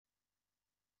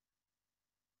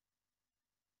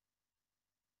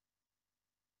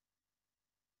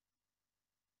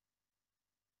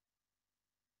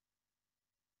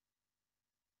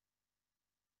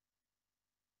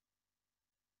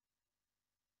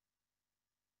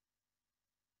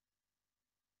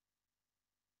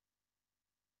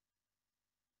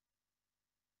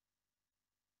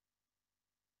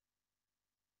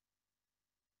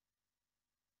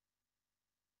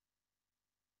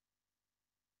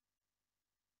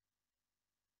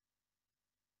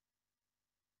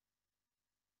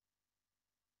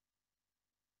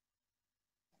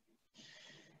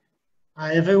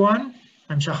Hi everyone,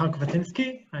 I'm Shachar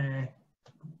Kvatinsky.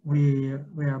 We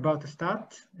are about to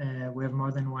start. We have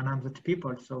more than 100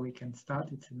 people, so we can start.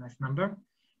 It's a nice number.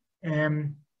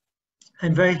 I'm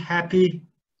very happy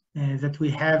that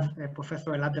we have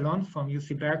Professor Elad Alon from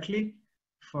UC Berkeley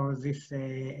for this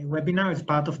webinar as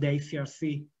part of the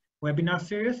ACRC webinar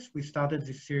series. We started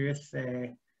this series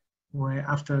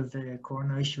after the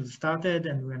corona issues started,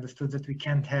 and we understood that we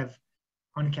can't have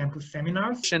on-campus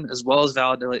seminars. As well as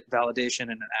validation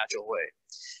in an agile way.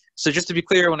 So just to be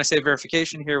clear, when I say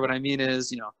verification here, what I mean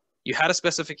is, you had a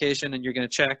specification and you're going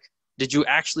to check, did you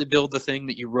actually build the thing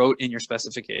that you wrote in your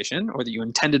specification or that you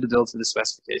intended to build for the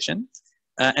specification?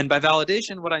 And by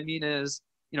validation, what I mean is,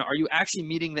 are you actually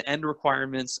meeting the end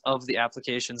requirements of the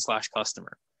application /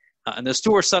 customer? And those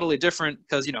two are subtly different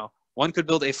because, one could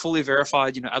build a fully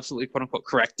verified, absolutely quote unquote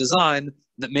correct design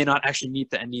that may not actually meet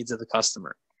the end needs of the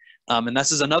customer. And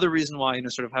this is another reason why,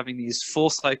 sort of having these full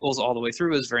cycles all the way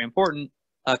through is very important,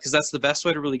 because that's the best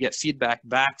way to really get feedback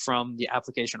back from the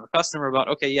application or customer about,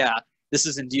 okay, yeah, this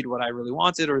is indeed what I really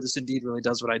wanted, or this indeed really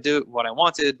does what I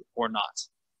wanted, or not.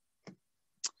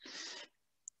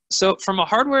 So from a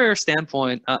hardware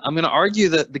standpoint, I'm going to argue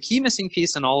that the key missing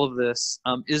piece in all of this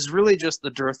is really just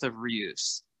the dearth of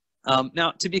reuse.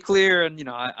 Now, to be clear, and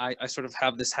I sort of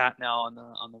have this hat now on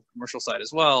the commercial side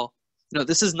as well.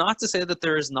 This is not to say that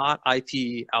there is not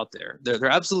IP out there. There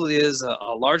absolutely is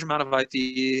a large amount of IP.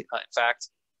 In fact,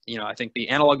 I think the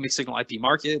analog mixed signal IP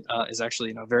market is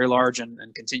actually very large and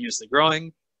continuously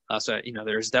growing. So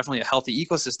there's definitely a healthy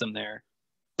ecosystem there.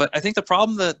 But I think the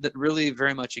problem that really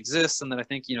very much exists, and that I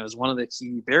think is one of the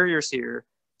key barriers here,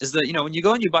 is that when you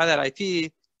go and you buy that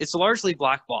IP, it's largely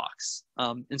black box.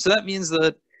 And so that means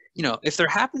that if there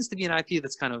happens to be an IP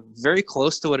that's kind of very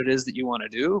close to what it is that you want to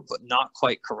do, but not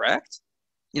quite correct,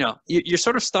 you're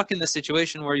sort of stuck in this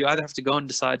situation where you either have to go and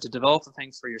decide to develop the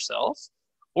thing for yourself,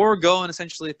 or go and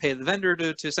essentially pay the vendor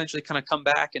to essentially kind of come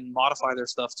back and modify their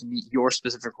stuff to meet your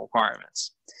specific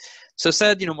requirements. So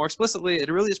said, more explicitly, it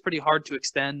really is pretty hard to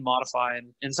extend, modify,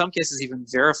 and in some cases even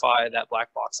verify that black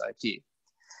box IP.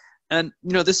 And,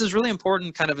 this is really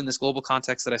important kind of in this global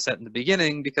context that I set in the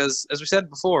beginning, because as we said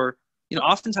before,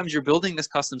 oftentimes you're building this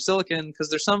custom silicon because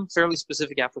there's some fairly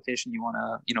specific application you want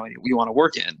to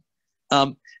work in.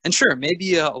 And sure,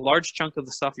 maybe a large chunk of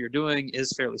the stuff you're doing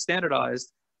is fairly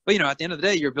standardized, but at the end of the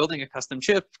day, you're building a custom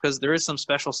chip because there is some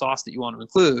special sauce that you want to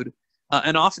include.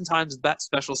 And oftentimes that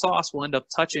special sauce will end up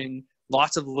touching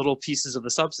lots of little pieces of the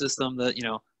subsystem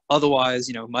that,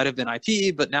 otherwise, might have been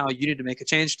IP, but now you need to make a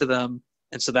change to them.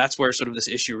 And so that's where sort of this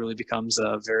issue really becomes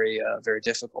very, very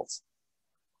difficult.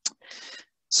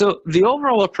 So the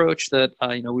overall approach that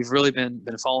we've really been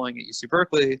following at UC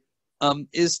Berkeley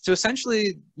is to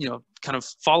essentially kind of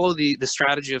follow the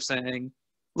strategy of saying,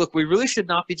 look, we really should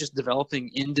not be just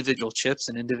developing individual chips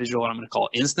and individual what I'm going to call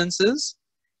instances.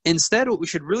 Instead, what we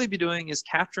should really be doing is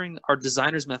capturing our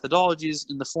designers' methodologies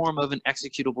in the form of an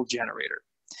executable generator.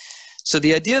 So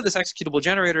the idea of this executable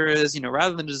generator is,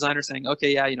 rather than the designer saying,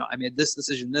 okay, yeah, I made this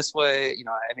decision this way,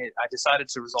 I decided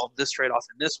to resolve this trade-off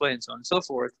in this way, and so on and so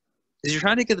forth, is you're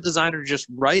trying to get the designer to just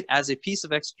write as a piece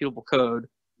of executable code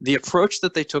the approach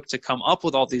that they took to come up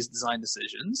with all these design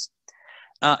decisions.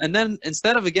 And then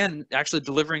instead of, again, actually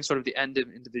delivering sort of the end of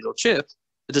individual chip,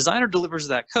 the designer delivers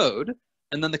that code,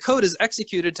 and then the code is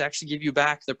executed to actually give you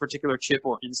back the particular chip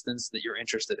or instance that you're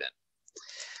interested in.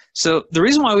 So the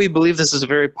reason why we believe this is a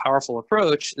very powerful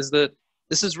approach is that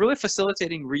this is really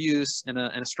facilitating reuse in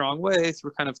a strong way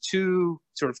through kind of two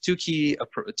key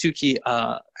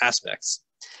aspects.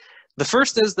 The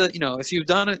first is that, if you've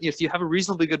done it, if you have a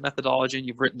reasonably good methodology and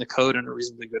you've written the code in a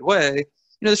reasonably good way,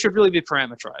 this should really be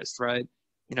parameterized, right?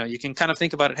 You can kind of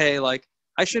think about it, hey, like,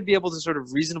 I should be able to sort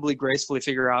of reasonably gracefully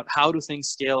figure out how do things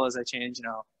scale as I change,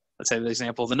 let's say, for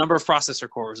example, the number of processor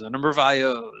cores, the number of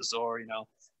IOs, or,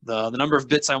 the number of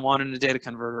bits I want in a data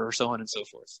converter, or so on and so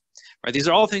forth, right? These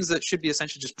are all things that should be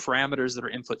essentially just parameters that are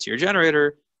input to your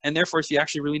generator. And therefore, if you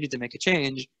actually really need to make a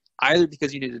change, either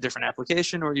because you need a different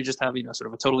application or you just have, sort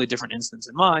of a totally different instance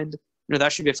in mind,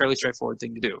 that should be a fairly straightforward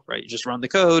thing to do, right? You just run the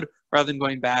code rather than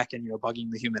going back and, bugging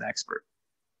the human expert.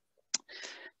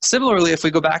 Similarly, if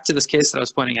we go back to this case that I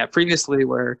was pointing at previously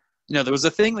where, there was a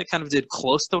thing that kind of did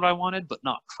close to what I wanted, but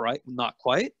not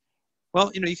quite. Well,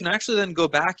 you can actually then go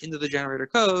back into the generator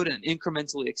code and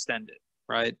incrementally extend it,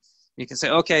 right? You can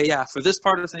say, okay, yeah, for this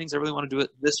part of things, I really want to do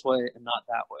it this way and not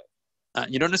that way.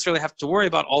 You don't necessarily have to worry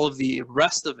about all of the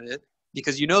rest of it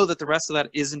because you know that the rest of that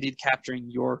is indeed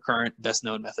capturing your current best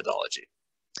known methodology.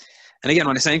 And again,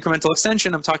 when I say incremental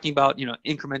extension, I'm talking about,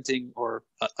 incrementing or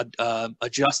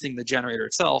adjusting the generator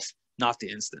itself, not the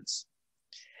instance.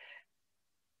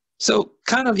 So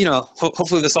kind of,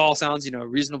 hopefully this all sounds,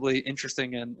 reasonably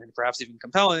interesting and perhaps even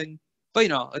compelling.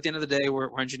 But, at the end of the day,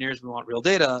 we're engineers, we want real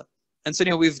data. And so,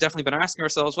 we've definitely been asking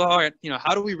ourselves, well, all right,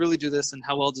 how do we really do this and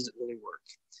how well does it really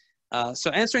work?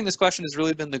 So answering this question has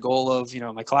really been the goal of,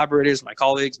 my collaborators, my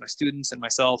colleagues, my students, and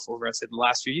myself over, I'd say, the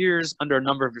last few years under a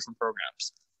number of different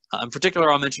programs. In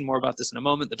particular, I'll mention more about this in a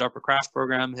moment. The DARPA Craft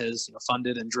program has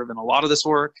funded and driven a lot of this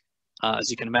work. As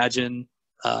you can imagine,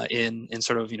 in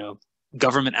sort of,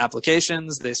 government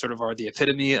applications, they sort of are the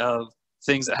epitome of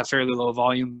things that have fairly low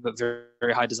volume but very,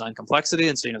 very high design complexity.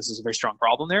 And so, this is a very strong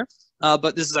problem there.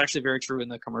 But this is actually very true in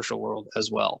the commercial world as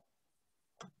well.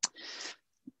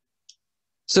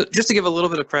 So just to give a little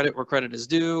bit of credit where credit is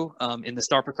due, in the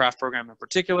DARPA Craft program in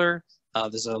particular,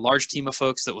 there's a large team of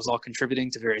folks that was all contributing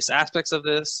to various aspects of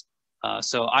this.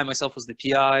 So I myself was the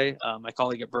PI. My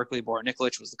colleague at Berkeley, Bora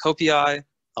Nikolic, was the co-PI,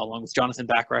 along with Jonathan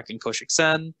Bachrach and Kaushik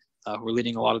Sen, who were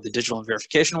leading a lot of the digital and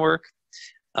verification work.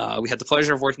 We had the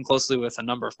pleasure of working closely with a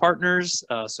number of partners.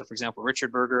 So for example,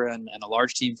 Richard Berger and a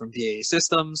large team from BAE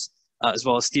Systems, as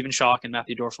well as Stephen Schock and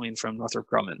Matthew Dorflein from Northrop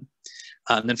Grumman.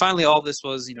 And then finally, all this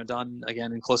was done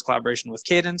again in close collaboration with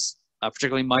Cadence,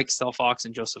 particularly Mike Stelfox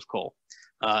and Joseph Cole.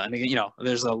 And again,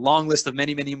 there's a long list of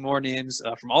many, many more names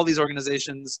from all these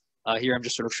organizations. Here, I'm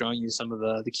just sort of showing you some of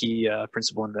the key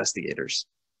principal investigators.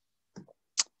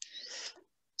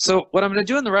 So what I'm going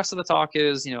to do in the rest of the talk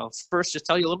is, first just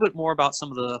tell you a little bit more about some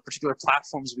of the particular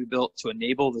platforms we built to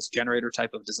enable this generator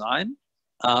type of design.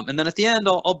 And then at the end,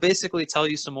 I'll basically tell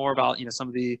you some more about, some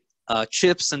of the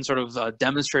chips and sort of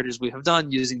demonstrators we have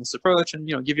done using this approach and,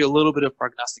 give you a little bit of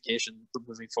prognostication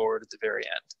moving forward at the very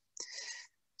end.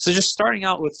 So just starting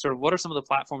out with sort of what are some of the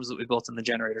platforms that we built in the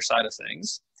generator side of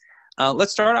things.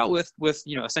 Let's start out with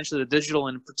essentially the digital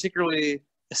and particularly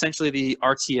essentially the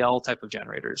RTL type of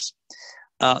generators.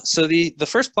 So the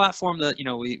first platform that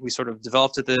we sort of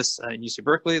developed at this in UC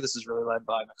Berkeley, this is really led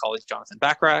by my colleague Jonathan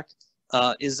Bachrach,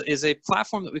 is a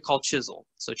platform that we call Chisel.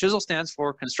 So Chisel stands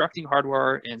for Constructing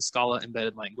Hardware in Scala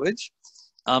Embedded Language,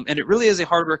 and it really is a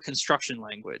hardware construction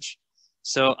language.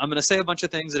 So I'm going to say a bunch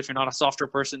of things that if you're not a software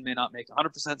person may not make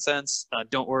 100% sense.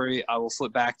 Don't worry, I will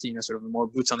flip back to sort of a more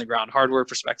boots on the ground hardware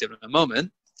perspective in a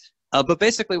moment. But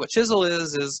basically what Chisel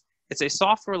is it's a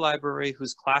software library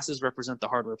whose classes represent the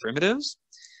hardware primitives,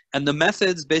 and the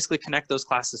methods basically connect those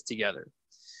classes together.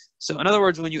 So in other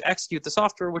words, when you execute the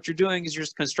software, what you're doing is you're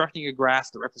just constructing a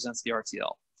graph that represents the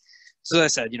RTL. So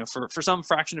as I said, for some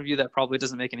fraction of you that probably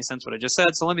doesn't make any sense what I just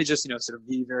said. So let me just sort of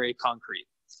be very concrete.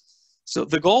 So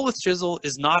the goal with Chisel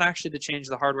is not actually to change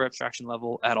the hardware abstraction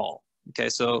level at all. Okay,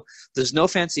 so there's no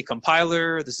fancy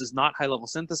compiler. This is not high-level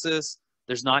synthesis.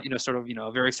 There's not sort of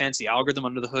a very fancy algorithm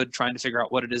under the hood trying to figure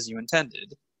out what it is you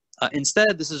intended.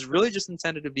 Instead, this is really just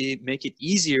intended to make it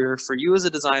easier for you as a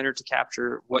designer to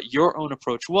capture what your own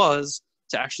approach was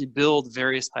to actually build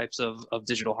various types of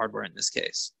digital hardware in this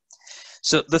case.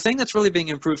 So the thing that's really being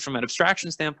improved from an abstraction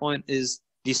standpoint is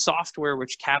the software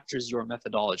which captures your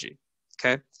methodology.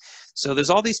 Okay, so there's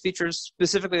all these features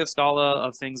specifically of Scala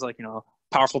of things like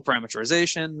powerful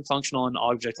parameterization, functional and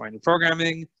object-oriented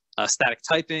programming, static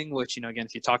typing, which again,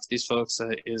 if you talk to these folks,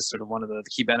 is sort of one of the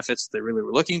key benefits they really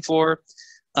were looking for.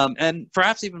 And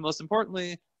perhaps even most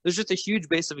importantly, there's just a huge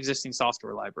base of existing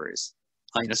software libraries.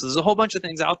 So there's a whole bunch of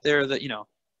things out there that,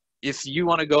 if you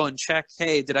want to go and check,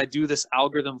 hey, did I do this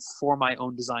algorithm for my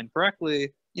own design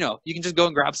correctly? You can just go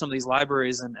and grab some of these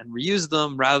libraries and reuse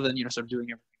them rather than, sort of doing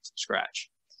everything from scratch.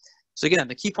 So again,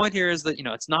 the key point here is that,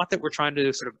 it's not that we're trying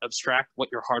to sort of abstract what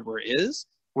your hardware is.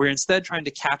 We're instead trying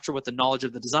to capture what the knowledge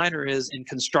of the designer is in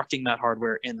constructing that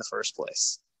hardware in the first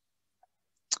place.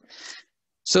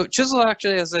 So Chisel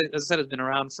actually, as I said, has been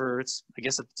around for, I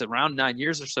guess it's around 9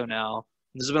 years or so now.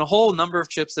 There's been a whole number of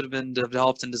chips that have been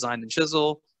developed and designed in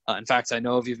Chisel. In fact, I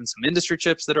know of even some industry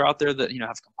chips that are out there that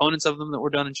have components of them that were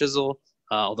done in Chisel.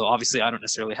 Although obviously I don't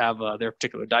necessarily have their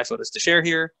particular die photos to share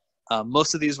here.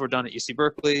 Most of these were done at UC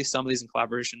Berkeley. Some of these in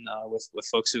collaboration with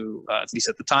folks who, at least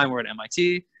at the time, were at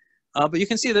MIT. But you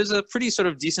can see there's a pretty sort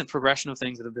of decent progression of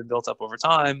things that have been built up over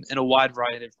time in a wide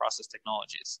variety of process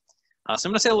technologies. So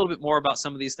I'm going to say a little bit more about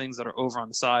some of these things that are over on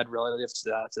the side relative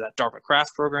to that DARPA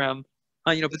Craft program.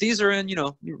 But these are in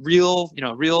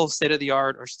real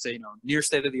state-of-the-art, or I should say near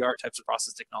state-of-the-art types of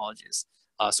process technologies.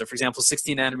 So for example,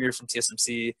 16 nanometer from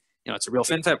TSMC, it's a real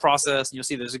FinFET process, and you'll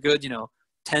see there's a good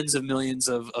tens of millions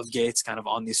of gates kind of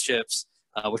on these chips,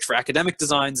 which for academic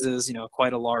designs is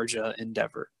quite a large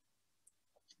endeavor.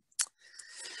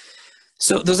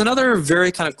 So there's another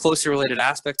very kind of closely related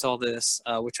aspect to all this,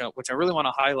 which I really want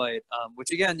to highlight,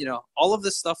 which again, all of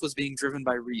this stuff was being driven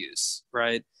by reuse,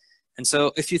 right? And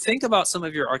so if you think about some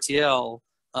of your RTL,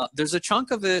 there's a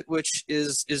chunk of it which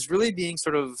is really being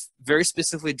sort of very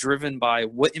specifically driven by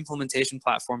what implementation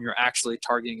platform you're actually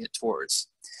targeting it towards,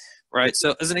 right?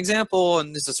 So as an example,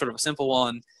 and this is sort of a simple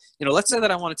one, let's say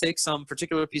that I want to take some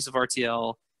particular piece of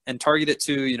RTL and target it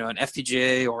to, an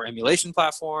FPGA or emulation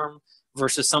platform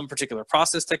versus some particular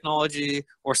process technology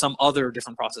or some other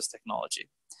different process technology.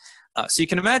 So you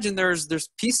can imagine there's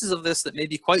pieces of this that may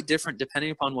be quite different depending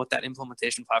upon what that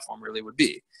implementation platform really would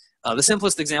be. The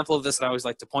simplest example of this that I always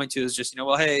like to point to is just,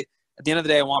 well, hey, at the end of the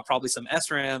day, I want probably some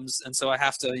SRAMs, and so I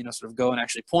have to, sort of go and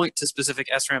actually point to specific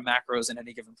SRAM macros in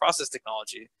any given process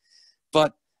technology.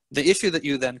 But the issue that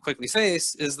you then quickly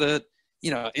face is that,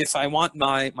 if I want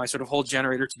my sort of whole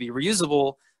generator to be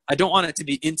reusable, I don't want it to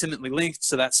be intimately linked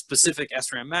to that specific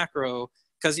SRAM macro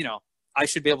because, I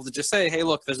should be able to just say, hey,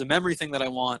 look, there's a memory thing that I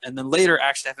want, and then later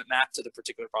actually have it mapped to the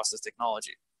particular process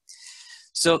technology.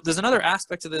 So there's another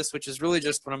aspect to this, which is really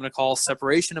just what I'm going to call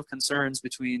separation of concerns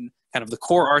between kind of the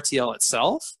core RTL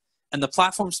itself and the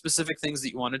platform-specific things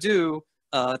that you want to do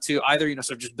to either,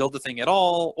 sort of just build the thing at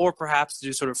all, or perhaps to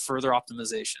do sort of further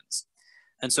optimizations.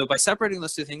 And so by separating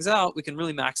those two things out, we can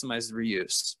really maximize the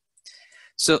reuse.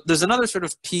 So there's another sort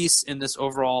of piece in this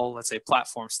overall, let's say,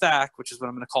 platform stack, which is what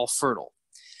I'm going to call FIRTLE.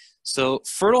 So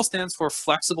FIRTLE stands for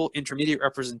Flexible Intermediate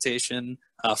Representation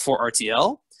for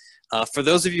RTL. For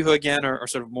those of you who, again, are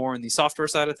sort of more in the software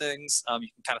side of things, you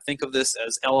can kind of think of this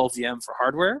as LLVM for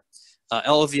hardware.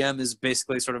 LLVM is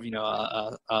basically sort of,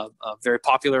 a very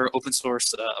popular open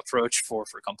source approach for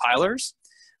compilers.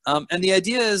 And the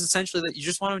idea is essentially that you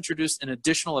just want to introduce an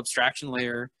additional abstraction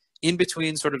layer in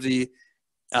between sort of the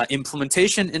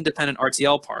implementation independent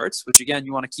RTL parts, which again,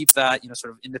 you want to keep that,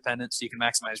 sort of independent so you can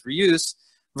maximize reuse,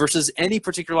 versus any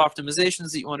particular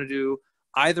optimizations that you want to do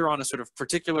either on a sort of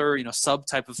particular,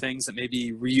 subtype of things that may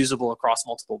be reusable across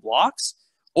multiple blocks,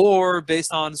 or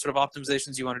based on sort of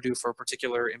optimizations you want to do for a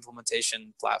particular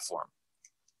implementation platform.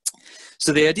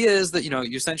 So the idea is that,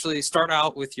 you essentially start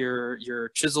out with your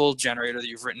chiseled generator that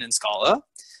you've written in Scala.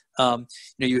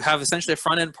 You have essentially a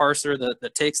front-end parser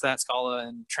that takes that Scala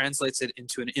and translates it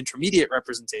into an intermediate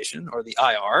representation, or the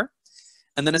IR.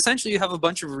 And then essentially you have a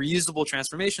bunch of reusable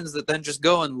transformations that then just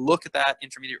go and look at that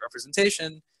intermediate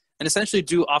representation and essentially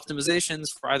do optimizations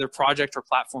for either project or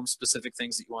platform-specific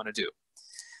things that you want to do.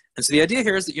 And so the idea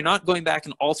here is that you're not going back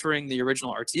and altering the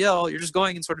original RTL, you're just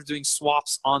going and sort of doing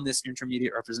swaps on this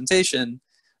intermediate representation.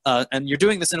 And you're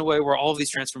doing this in a way where all of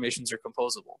these transformations are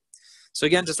composable. So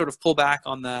again, to sort of pull back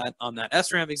on that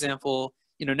SRAM example,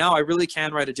 now I really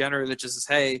can write a generator that just says,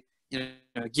 hey,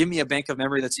 give me a bank of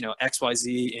memory that's,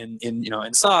 XYZ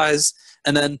in size,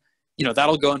 and then,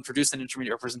 that'll go and produce an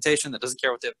intermediate representation that doesn't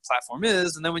care what the platform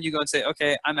is. And then when you go and say,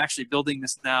 okay, I'm actually building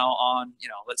this now on,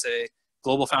 let's say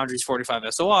Global Foundries 45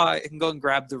 SOI, it can go and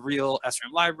grab the real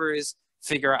SRAM libraries,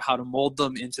 figure out how to mold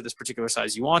them into this particular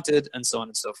size you wanted, and so on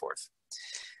and so forth.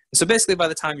 And so basically, by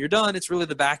the time you're done, it's really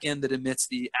the back end that emits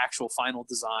the actual final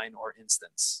design or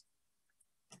instance.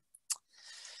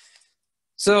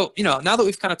 So, now that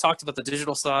we've kind of talked about the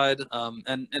digital side,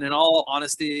 and in all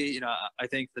honesty, I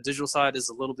think the digital side is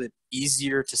a little bit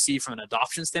easier to see from an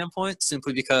adoption standpoint,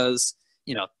 simply because,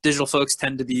 digital folks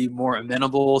tend to be more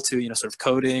amenable to, sort of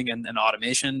coding and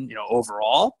automation,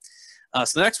 overall.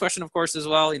 So the next question, of course, is,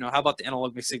 well, how about the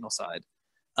analog mixed signal side?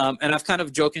 And I've kind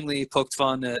of jokingly poked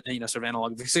fun at, sort of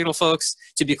analog mixed signal folks.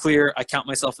 To be clear, I count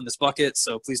myself in this bucket,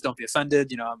 so please don't be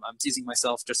offended. I'm teasing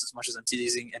myself just as much as I'm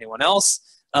teasing anyone else.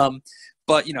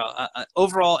 But,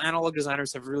 overall, analog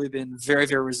designers have really been very,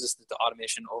 very resistant to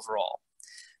automation overall.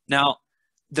 Now,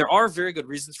 there are very good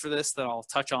reasons for this that I'll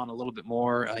touch on a little bit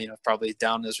more, probably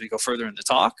down as we go further in the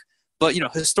talk. But,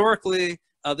 historically,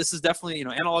 this is definitely,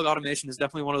 analog automation is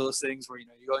definitely one of those things where, you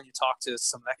go and you talk to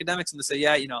some academics and they say,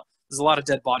 yeah, there's a lot of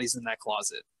dead bodies in that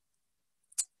closet.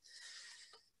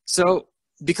 So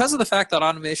because of the fact that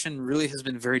automation really has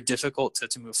been very difficult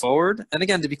to move forward, and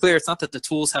again, to be clear, it's not that the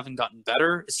tools haven't gotten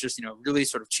better, it's just, really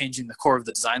sort of changing the core of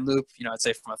the design loop. I'd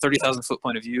say from a 30,000 foot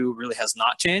point of view, really has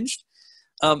not changed.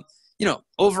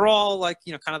 Overall, like,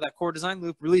 kind of that core design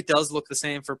loop really does look the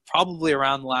same for probably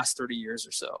around the last 30 years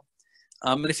or so.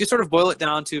 And if you sort of boil it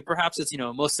down to perhaps it's,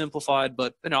 most simplified,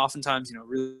 but oftentimes,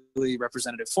 really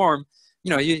representative form,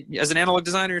 you, as an analog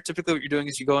designer, typically what you're doing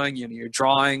is you're going, you're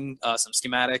drawing some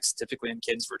schematics, typically in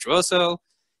Cadence Virtuoso.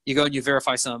 You go and you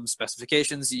verify some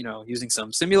specifications, using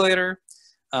some simulator.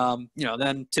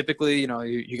 Then typically,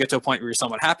 you get to a point where you're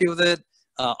somewhat happy with it.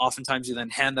 Oftentimes you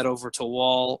then hand that over the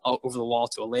wall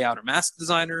to a layout or mask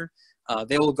designer.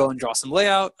 They will go and draw some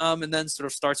layout, and then sort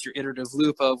of starts your iterative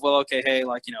loop of, well, okay, hey,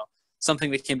 like, something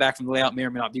that came back from the layout may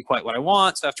or may not be quite what I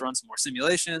want, so I have to run some more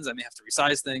simulations, I may have to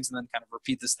resize things, and then kind of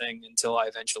repeat this thing until I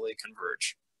eventually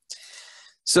converge.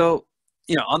 So,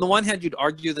 you know, on the one hand, you'd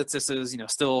argue that this is, you know,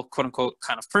 still quote unquote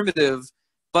kind of primitive,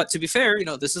 but to be fair, you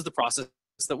know, this is the process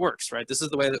that works, right? This is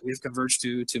the way that we've converged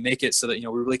to make it so that, you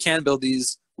know, we really can build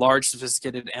these large,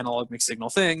 sophisticated analog mixed signal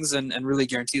things and really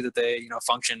guarantee that they, you know,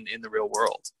 function in the real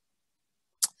world.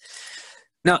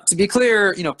 Now, to be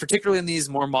clear, you know, particularly in these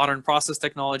more modern process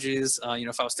technologies, you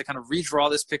know, if I was to kind of redraw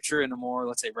this picture in a more,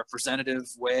 let's say, representative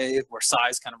way where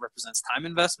size kind of represents time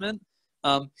investment,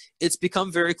 it's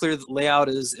become very clear that layout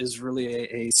is really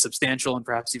a substantial and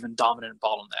perhaps even dominant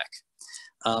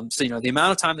bottleneck. So, you know, the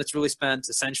amount of time that's really spent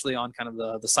essentially on kind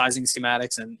of the sizing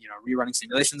schematics and, you know, rerunning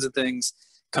simulations and things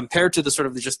compared to the sort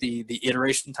of just the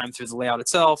iteration time through the layout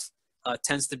itself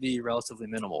tends to be relatively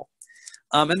minimal.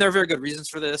 And there are very good reasons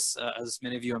for this, as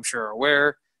many of you I'm sure are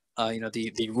aware. You know,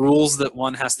 the rules that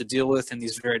one has to deal with in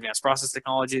these very advanced process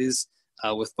technologies,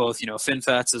 with both, you know,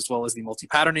 FinFETs as well as the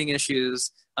multi-patterning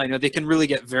issues, you know, they can really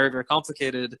get very, very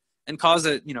complicated and cause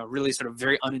it, you know, really sort of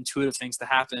very unintuitive things to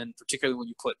happen, particularly when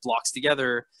you put blocks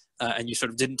together and you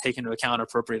sort of didn't take into account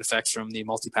appropriate effects from the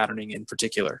multi-patterning in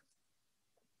particular.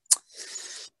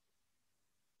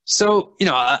 So, you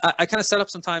know, I kind of set up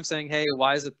some time saying, hey,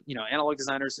 why is it, you know, analog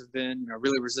designers have been, you know,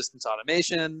 really resistant to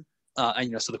automation, and,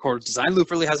 you know, so the core design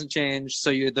loop really hasn't changed.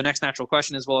 So the next natural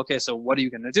question is, well, okay, so what are you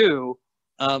going to do?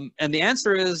 And the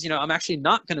answer is, you know, I'm actually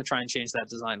not going to try and change that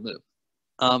design loop.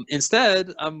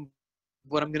 Instead,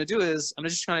 what I'm going to do is I'm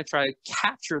just going to try to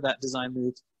capture that design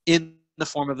loop in the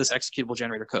form of this executable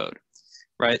generator code,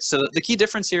 right? So the key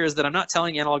difference here is that I'm not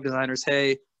telling analog designers,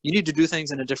 hey, you need to do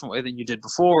things in a different way than you did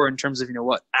before in terms of, you know,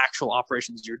 what actual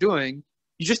operations you're doing.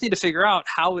 You just need to figure out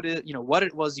how it is, you know, what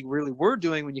it was you really were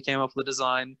doing when you came up with the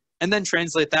design, and then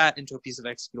translate that into a piece of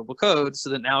executable code so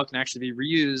that now it can actually be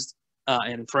reused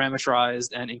and parameterized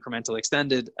and incrementally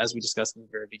extended, as we discussed in the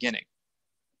very beginning.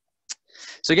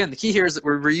 So again, the key here is that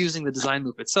we're reusing the design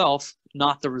loop itself,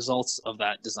 not the results of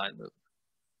that design loop.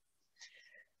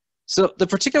 So the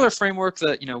particular framework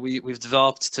that, you know, we've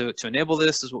developed to enable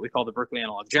this is what we call the Berkeley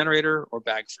Analog Generator, or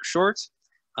BAG for short.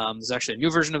 There's actually a new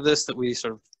version of this that we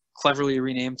sort of cleverly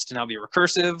renamed to now be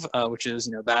recursive, which is,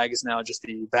 you know, BAG is now just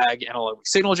the BAG Analog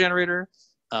Signal Generator,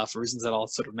 for reasons that I'll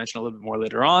sort of mention a little bit more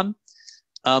later on.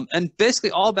 And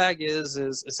basically all BAG is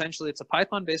essentially it's a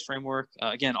Python-based framework.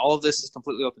 Again, all of this is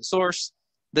completely open source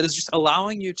that is just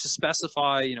allowing you to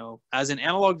specify, you know, as an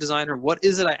analog designer, what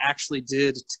is it I actually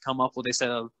did to come up with a set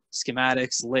of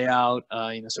schematics, layout,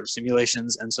 you know, sort of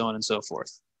simulations, and so on and so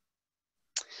forth.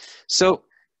 So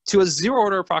to a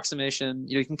zero-order approximation,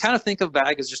 you know, you can kind of think of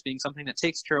BAG as just being something that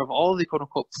takes care of all of the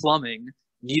quote-unquote plumbing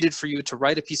needed for you to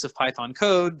write a piece of Python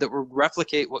code that will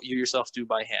replicate what you yourself do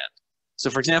by hand. So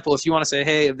for example, if you want to say,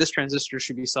 hey, this transistor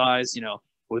should be sized, you know,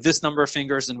 with this number of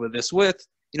fingers and with this width,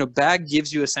 you know, BAG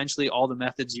gives you essentially all the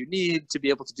methods you need to be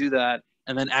able to do that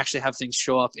and then actually have things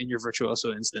show up in your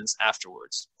Virtuoso instance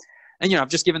afterwards. And, you know, I've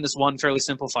just given this one fairly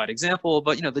simplified example,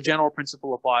 but, you know, the general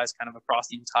principle applies kind of across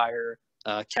the entire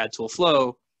CAD tool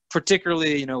flow,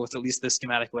 particularly, you know, with at least this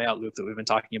schematic layout loop that we've been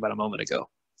talking about a moment ago.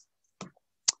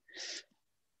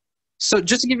 So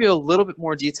just to give you a little bit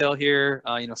more detail here,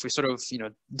 you know, if we sort of, you know,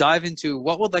 dive into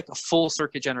what would like a full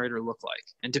circuit generator look like.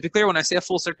 And to be clear, when I say a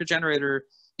full circuit generator,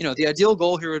 you know, the ideal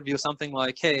goal here would be something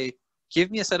like, hey, give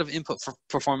me a set of input for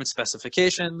performance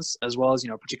specifications, as well as, you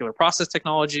know, particular process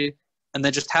technology, and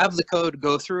then just have the code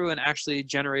go through and actually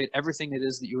generate everything it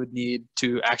is that you would need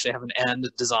to actually have an end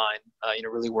design, you know,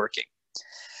 really working.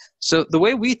 So the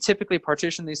way we typically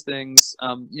partition these things, you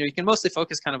know, you can mostly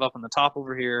focus kind of up on the top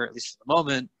over here, at least for the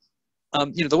moment.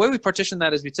 You know, the way we partition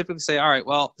that is we typically say, all right,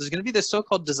 well, there's going to be this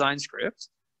so-called design script,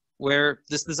 where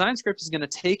this design script is going to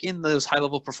take in those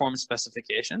high-level performance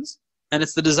specifications, and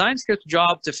it's the design script's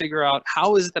job to figure out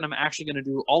how is it that I'm actually going to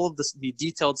do all of this, the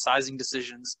detailed sizing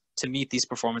decisions to meet these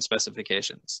performance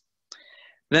specifications.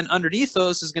 Then underneath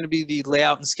those is going to be the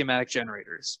layout and schematic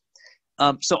generators.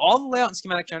 So all the layout and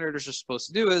schematic generators are supposed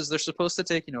to do is they're supposed to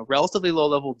take, you know, relatively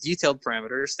low-level detailed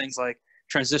parameters, things like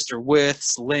transistor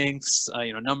widths, lengths,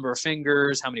 you know, number of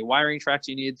fingers, how many wiring tracks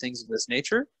you need, things of this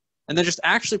nature, and then just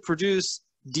actually produce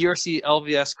DRC,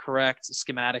 LVS correct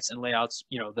schematics and layouts,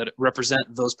 you know, that represent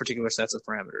those particular sets of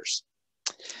parameters.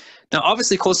 Now,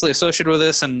 obviously closely associated with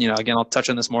this, and, you know, again, I'll touch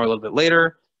on this more a little bit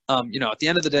later, you know, at the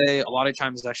end of the day, a lot of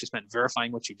times is actually spent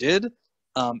verifying what you did.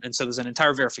 And so there's an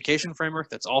entire verification framework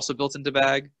that's also built into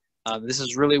BAG. This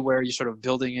is really where you're sort of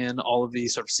building in all of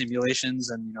these sort of simulations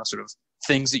and, you know, sort of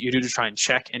things that you do to try and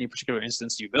check any particular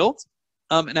instance you built.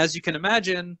 And as you can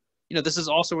imagine, you know, this is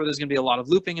also where there's going to be a lot of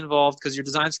looping involved because your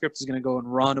design script is going to go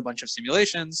and run a bunch of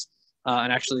simulations.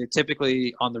 and actually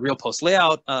typically on the real post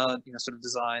layout, sort of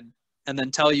design, and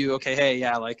then tell you, okay, hey,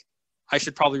 yeah, like I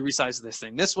should probably resize this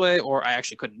thing this way, or I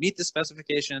actually couldn't meet this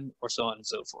specification, or so on and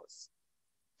so forth.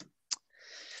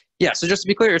 Yeah, so just to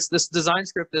be clear, it's this design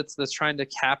script that's trying to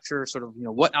capture sort of,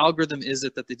 what algorithm is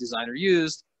it that the designer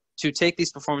used to take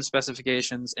these performance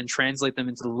specifications and translate them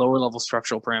into the lower level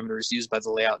structural parameters used by the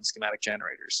layout and schematic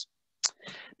generators.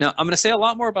 Now, I'm going to say a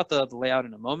lot more about the layout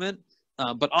in a moment,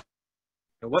 but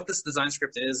what this design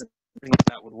script is and everything like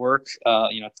that would work,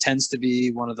 tends to be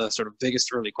one of the sort of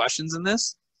biggest early questions in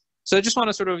this. So I just want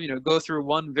to sort of, go through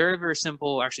one very, very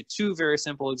simple, actually two very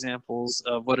simple examples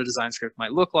of what a design script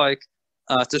might look like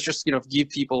to just, give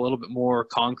people a little bit more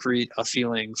concrete a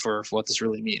feeling for what this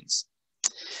really means.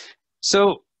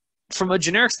 So from a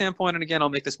generic standpoint, and again, I'll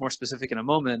make this more specific in a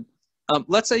moment,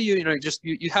 let's say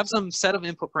you have some set of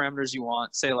input parameters you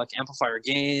want, say like amplifier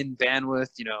gain, bandwidth,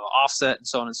 offset, and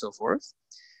so on and so forth.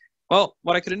 Well,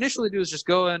 what I could initially do is just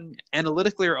go and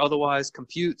analytically or otherwise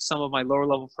compute some of my lower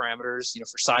level parameters,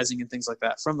 for sizing and things like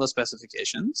that from those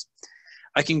specifications.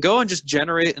 I can go and just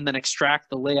generate and then extract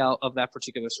the layout of that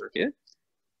particular circuit.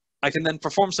 I can then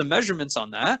perform some measurements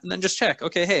on that and then just check,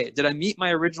 okay, hey, did I meet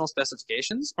my original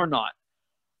specifications or not?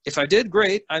 If I did,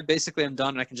 great, I basically am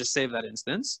done and I can just save that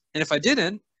instance. And if I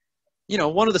didn't,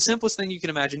 one of the simplest things you can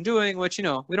imagine doing, which,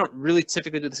 we don't really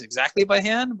typically do this exactly by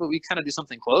hand, but we kind of do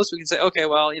something close. We can say, okay,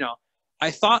 well,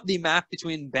 I thought the map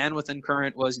between bandwidth and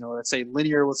current was, let's say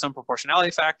linear with some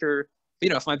proportionality factor.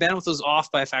 But, if my bandwidth was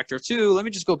off by a factor of 2, let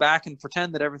me just go back and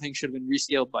pretend that everything should have been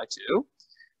rescaled by 2.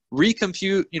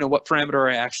 Recompute, what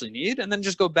parameter I actually need, and then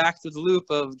just go back through the loop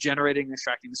of generating and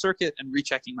extracting the circuit and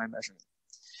rechecking my measurement.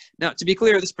 Now, to be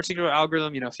clear, this particular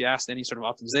algorithm, if you asked any sort of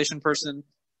optimization person,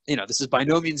 this is by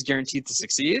no means guaranteed to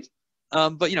succeed.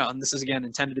 But, and this is, again,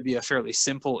 intended to be a fairly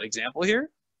simple example here.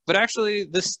 But actually,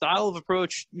 this style of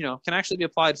approach, can actually be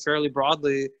applied fairly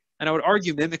broadly. And I would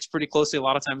argue mimics pretty closely a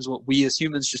lot of times what we as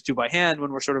humans just do by hand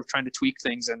when we're sort of trying to tweak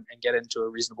things and get into a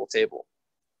reasonable table.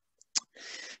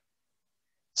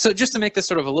 So just to make this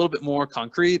sort of a little bit more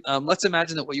concrete, let's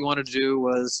imagine that what you wanted to do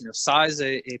was size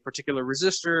a particular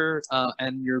resistor,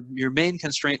 and your main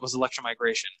constraint was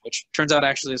electromigration, which turns out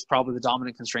actually is probably the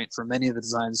dominant constraint for many of the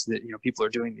designs that people are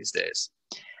doing these days.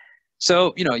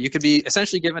 So you could be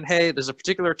essentially given, hey, there's a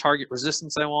particular target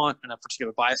resistance I want and a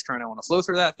particular bias current I want to flow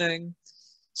through that thing.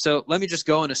 So let me just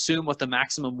go and assume what the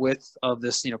maximum width of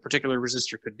this particular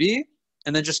resistor could be,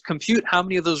 and then just compute how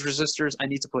many of those resistors I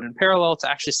need to put in parallel to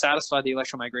actually satisfy the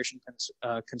electromigration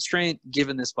constraint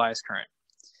given this bias current.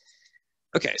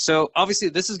 Okay, so obviously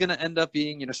this is going to end up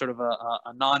being sort of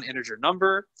a non-integer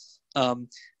number. And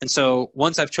so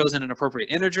once I've chosen an appropriate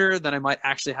integer, then I might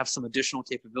actually have some additional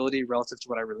capability relative to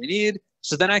what I really need.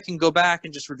 So then I can go back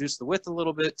and just reduce the width a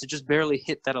little bit to just barely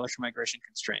hit that electromigration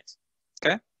constraint.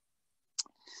 Okay.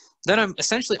 Then I'm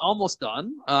essentially almost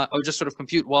done. I would just sort of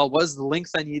compute, well, what is the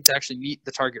length I need to actually meet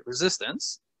the target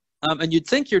resistance? And you'd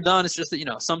think you're done. It's just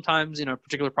that, sometimes, a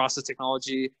particular process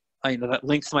technology, that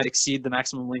length might exceed the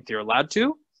maximum length you're allowed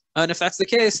to. And if that's the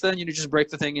case, then you just break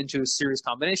the thing into a series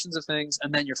combinations of things,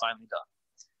 and then you're finally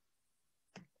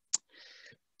done.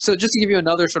 So just to give you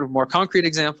another sort of more concrete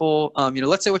example,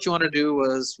 let's say what you want to do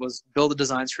was build a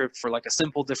design script for like a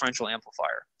simple differential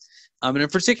amplifier. And in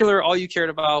particular, all you cared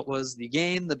about was the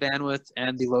gain, the bandwidth,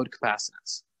 and the load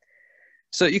capacitance.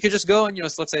 So you could just go and,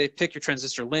 let's say pick your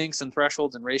transistor lengths and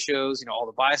thresholds and ratios, all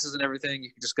the biases and everything.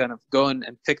 You can just kind of go in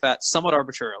and pick that somewhat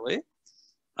arbitrarily.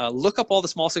 Look up all the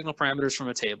small signal parameters from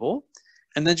a table,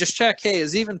 and then just check, hey,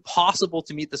 is it even possible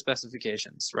to meet the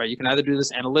specifications, right? You can either do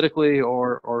this analytically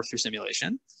or through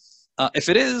simulation. If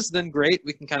it is, then great,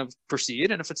 we can kind of proceed.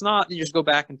 And if it's not, you just go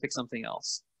back and pick something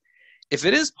else. If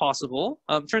it is possible,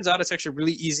 turns out it's actually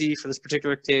really easy for this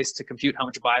particular case to compute how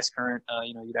much bias current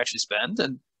you'd actually spend.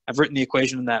 And I've written the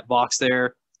equation in that box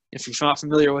there. If you're not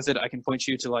familiar with it, I can point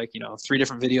you to 3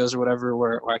 different videos or whatever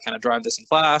where I kind of drive this in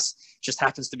class. It just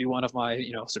happens to be one of my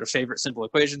sort of favorite simple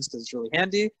equations because it's really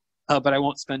handy, but I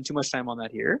won't spend too much time on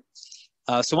that here.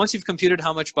 So once you've computed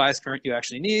how much bias current you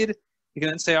actually need, you can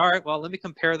then say, all right, well, let me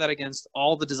compare that against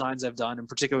all the designs I've done, in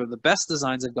particular the best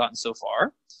designs I've gotten so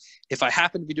far. If I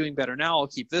happen to be doing better now, I'll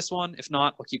keep this one. If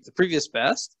not, I'll keep the previous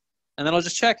best. And then I'll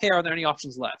just check, hey, are there any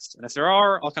options left? And if there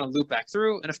are, I'll kind of loop back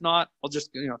through. And if not, I'll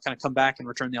just kind of come back and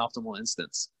return the optimal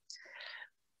instance.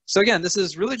 So again, this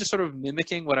is really just sort of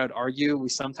mimicking what I'd argue we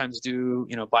sometimes do,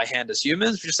 by hand as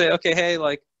humans. We just say, okay, hey,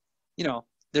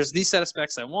 there's these set of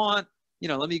specs I want.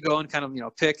 Let me go and kind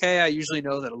of, pick, hey, I usually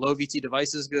know that a low VT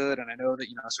device is good. And I know that,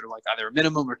 sort of like either a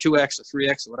minimum or 2x or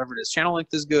 3x or whatever it is, channel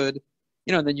length is good.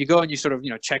 And then you go and you sort of,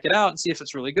 check it out and see if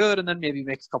it's really good, and then maybe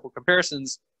make a couple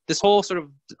comparisons. this whole sort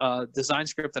of design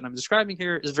script that I'm describing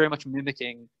here is very much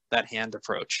mimicking that hand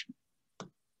approach.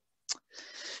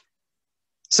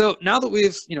 So now that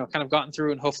we've, kind of gotten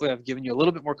through, and hopefully I've given you a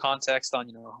little bit more context on,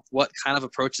 what kind of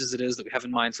approaches it is that we have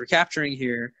in mind for capturing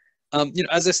here.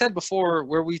 As I said before,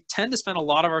 where we tend to spend a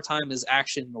lot of our time is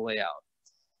actually in the layout.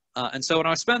 And so what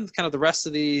I spend kind of the rest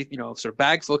of the, sort of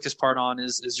bag focus part on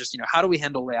is just, how do we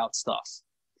handle layout stuff?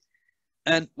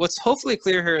 And what's hopefully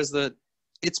clear here is that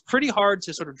it's pretty hard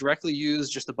to sort of directly use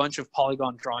just a bunch of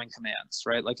polygon drawing commands,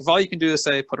 right? Like if all you can do is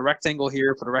say, put a rectangle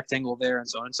here, put a rectangle there, and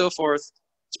so on and so forth,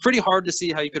 it's pretty hard to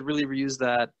see how you could really reuse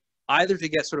that either to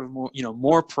get sort of more,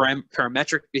 more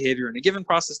parametric behavior in a given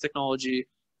process technology,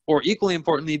 or equally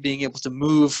importantly, being able to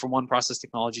move from one process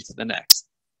technology to the next.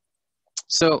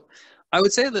 So I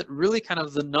would say that really kind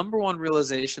of the number one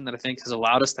realization that I think has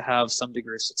allowed us to have some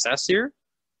degree of success here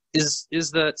is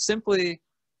that simply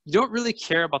you don't really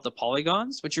care about the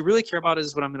polygons. What you really care about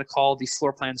is what I'm going to call the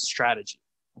floor plan strategy,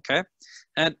 okay?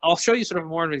 And I'll show you sort of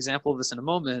more of an example of this in a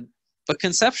moment, but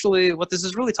conceptually what this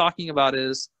is really talking about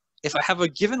is if I have a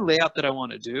given layout that I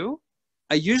want to do,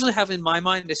 I usually have in my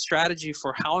mind a strategy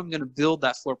for how I'm going to build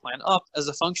that floor plan up as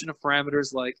a function of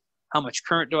parameters like how much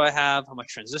current do I have, how much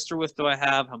transistor width do I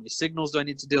have, how many signals do I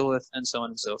need to deal with, and so on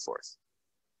and so forth.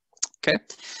 Okay,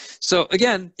 so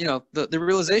again, the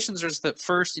realizations are that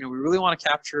first, we really want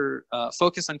to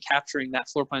focus on capturing that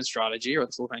floor plan strategy or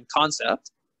the floor plan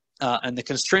concept and the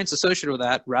constraints associated with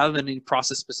that rather than any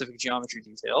process-specific geometry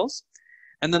details.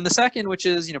 And then the second, which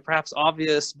is, perhaps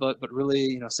obvious, but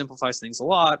really, simplifies things a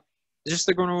lot, is just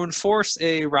they're going to enforce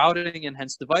a routing and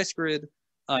hence device grid,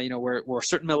 where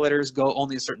certain letters go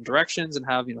only in certain directions and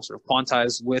have, sort of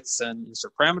quantized widths and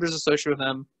sort of parameters associated with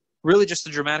them, really just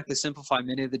to dramatically simplify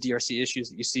many of the DRC issues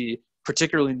that you see,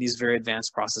 particularly in these very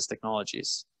advanced process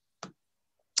technologies.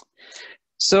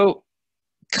 So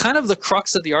kind of the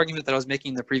crux of the argument that I was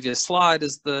making in the previous slide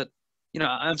is that,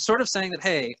 I'm sort of saying that,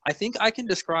 hey, I think I can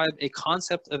describe a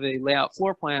concept of a layout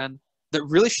floor plan that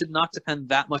really should not depend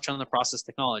that much on the process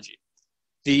technology.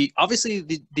 Obviously,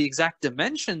 the exact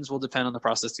dimensions will depend on the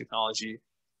process technology,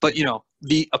 but,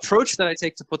 the approach that I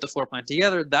take to put the floor plan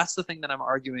together, that's the thing that I'm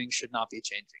arguing should not be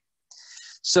changing.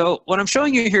 So what I'm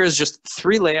showing you here is just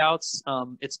 3 layouts.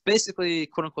 It's basically,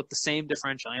 quote unquote, the same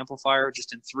differential amplifier,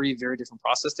 just in 3 very different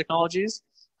process technologies.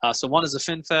 So one is a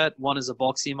FinFET, one is a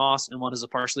bulk CMOS, and one is a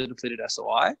partially depleted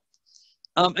SOI.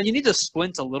 And you need to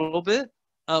squint a little bit,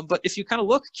 but if you kind of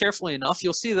look carefully enough,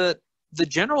 you'll see that the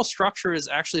general structure is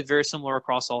actually very similar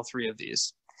across all 3 of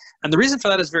these. And the reason for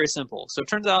that is very simple. So it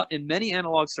turns out in many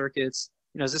analog circuits,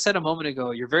 as I said a moment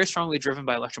ago, you're very strongly driven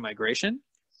by electromigration.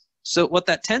 So what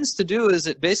that tends to do is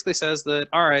it basically says that,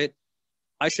 all right,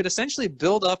 I should essentially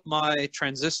build up my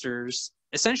transistors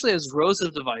essentially as rows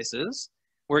of devices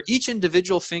where each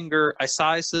individual finger I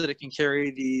size so that it can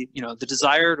carry the, the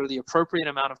desired or the appropriate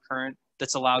amount of current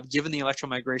that's allowed given the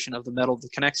electromigration of the metal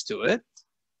that connects to it.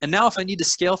 And now if I need to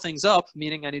scale things up,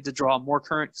 meaning I need to draw more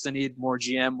current because I need more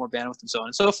GM, more bandwidth, and so on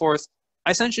and so forth,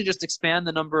 I essentially just expand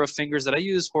the number of fingers that I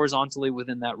use horizontally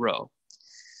within that row.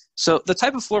 So the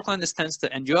type of floor plan this tends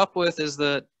to end you up with is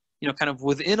that, kind of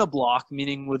within a block,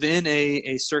 meaning within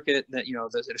a circuit that,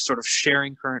 that is sort of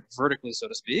sharing current vertically, so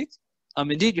to speak.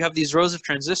 Indeed, you have these rows of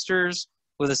transistors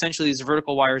with essentially these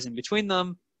vertical wires in between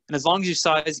them. And as long as you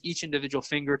size each individual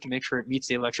finger to make sure it meets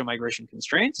the electromigration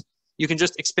constraints, you can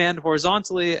just expand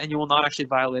horizontally and you will not actually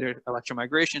violate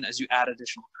electromigration as you add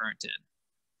additional current in.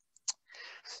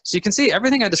 So you can see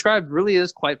everything I described really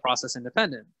is quite process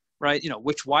independent, right?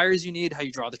 Which wires you need, how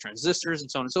you draw the transistors,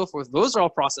 and so on and so forth. Those are all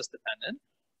process dependent.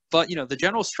 But, the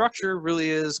general structure really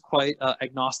is quite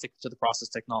agnostic to the process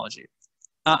technology.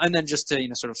 And then just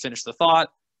to, sort of finish the thought,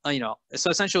 so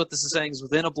essentially what this is saying is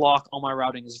within a block, all my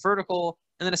routing is vertical.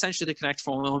 And then essentially to connect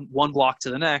from one block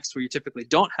to the next, where you typically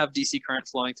don't have DC current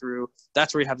flowing through,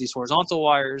 that's where you have these horizontal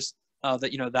wires and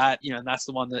that's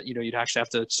the one that, you'd actually have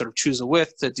to sort of choose a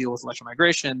width to deal with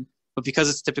electromigration. But because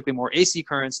it's typically more AC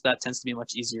currents, that tends to be a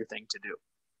much easier thing to do.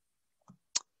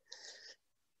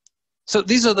 So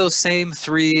these are those same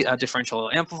 3 differential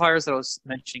amplifiers that I was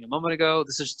mentioning a moment ago.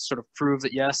 This is to sort of prove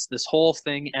that, yes, this whole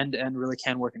thing end-to-end really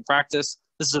can work in practice.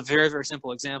 This is a very, very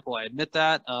simple example. I admit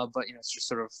that, but it's just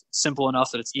sort of simple enough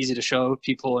that it's easy to show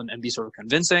people and be sort of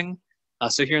convincing.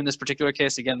 So here in this particular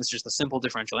case, again, this is just a simple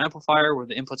differential amplifier where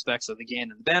the input specs are the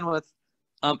gain and the bandwidth.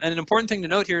 And an important thing to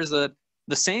note here is that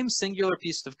the same singular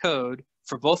piece of code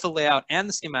for both the layout and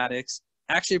the schematics,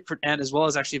 actually, and as well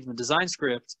as actually even the design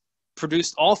script,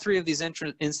 produced all 3 of these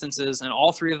instances, and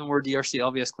all 3 of them were DRC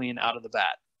LVS clean out of the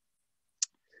bat.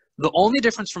 The only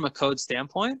difference from a code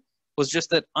standpoint was just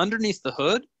that underneath the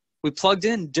hood, we plugged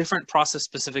in different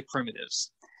process-specific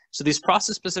primitives. So these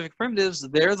process-specific primitives,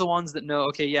 they're the ones that know,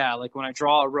 okay, yeah, like when I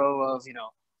draw a row of,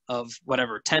 of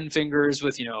whatever, 10 fingers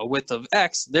with, a width of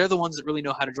X, they're the ones that really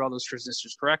know how to draw those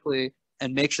transistors correctly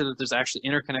and make sure that there's actually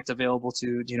interconnect available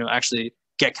to, actually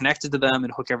get connected to them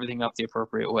and hook everything up the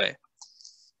appropriate way.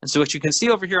 And so what you can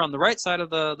see over here on the right side of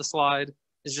the slide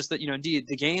is just that, indeed,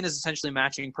 the gain is essentially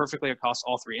matching perfectly across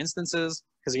all three instances,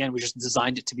 because again, we just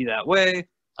designed it to be that way.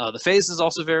 The phase is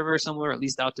also very, very similar, at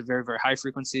least out to very, very high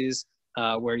frequencies,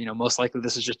 where, most likely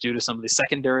this is just due to some of the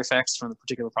secondary effects from the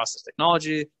particular process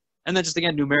technology. And then just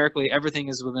again, numerically, everything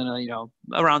is within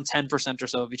around 10% or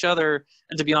so of each other.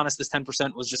 And to be honest, this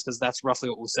 10% was just because that's roughly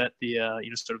what we'll set the,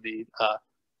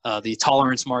 the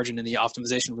tolerance margin in the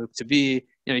optimization loop to be.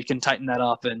 You can tighten that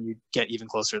up and you get even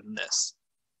closer than this.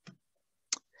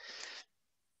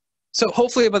 So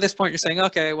hopefully by this point you're saying,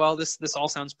 okay, well, this all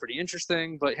sounds pretty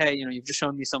interesting, but hey, you've just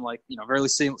shown me some very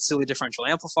silly differential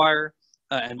amplifier.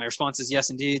 And my response is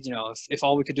yes, indeed. If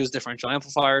all we could do is differential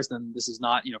amplifiers, then this is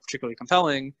not, particularly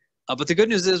compelling. But the good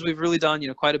news is we've really done,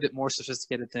 quite a bit more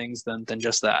sophisticated things than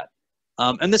just that.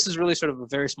 And this is really sort of a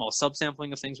very small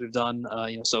subsampling of things we've done,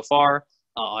 so far.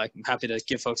 I'm happy to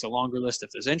give folks a longer list if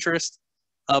there's interest.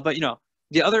 But,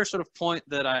 the other sort of point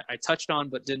that I touched on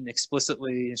but didn't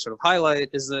explicitly sort of highlight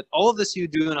is that all of this you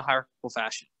do in a hierarchical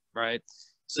fashion, right?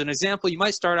 So an example, you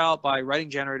might start out by writing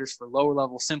generators for lower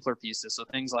level, simpler pieces. So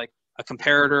things like a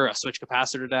comparator, a switch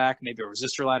capacitor DAC, maybe a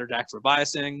resistor ladder DAC for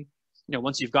biasing.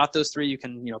 Once you've got those three, you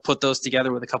can, put those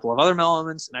together with a couple of other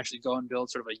elements and actually go and build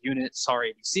sort of a unit SAR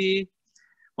ADC.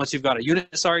 Once you've got a unit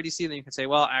SAR ADC, then you can say,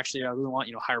 well, actually, I really want,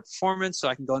 higher performance, so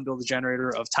I can go and build a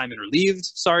generator of time interleaved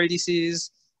SAR ADCs.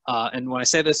 And when I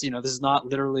say this, this is not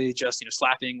literally just,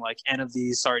 slapping like N of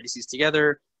these SAR ADCs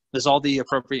together. There's all the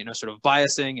appropriate, sort of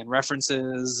biasing and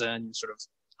references and sort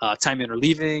of time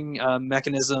interleaving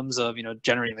mechanisms of,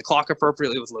 generating the clock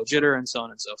appropriately with low jitter and so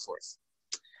on and so forth.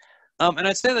 And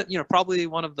I'd say that, probably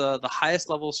one of the highest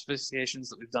level of sophistications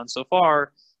that we've done so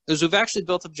far is we've actually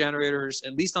built up generators,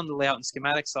 at least on the layout and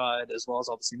schematic side, as well as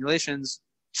all the simulations,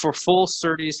 for full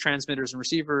SerDes transmitters and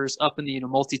receivers up in the,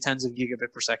 multi-tens of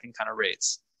gigabit per second kind of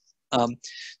rates.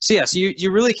 So yeah, so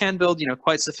you really can build,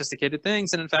 quite sophisticated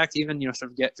things, and in fact, even,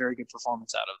 sort of get very good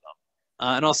performance out of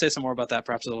them. And I'll say some more about that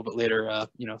perhaps a little bit later,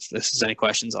 if there's any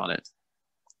questions on it.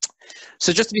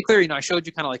 So just to be clear, I showed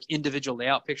you kind of like individual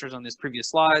layout pictures on this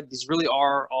previous slide. These really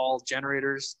are all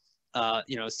generators, so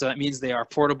that means they are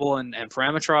portable and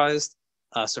parameterized.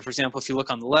 So for example, if you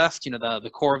look on the left,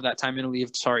 the core of that time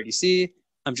interleaved SAR ADC,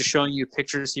 I'm just showing you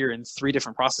pictures here in 3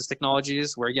 different process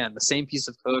technologies where, again, the same piece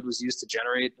of code was used to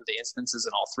generate the instances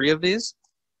in all 3 of these.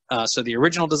 So the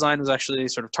original design was actually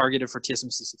sort of targeted for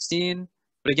TSMC 16.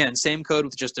 But again, same code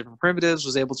with just different primitives,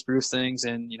 was able to produce things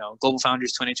in,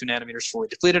 GlobalFoundries 22 nanometers fully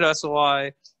depleted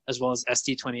SOI, as well as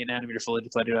ST 28 nanometer fully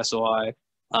depleted SOI.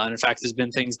 And in fact, there's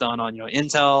been things done on,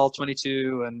 Intel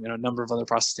 22 and a number of other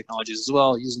process technologies as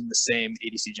well using the same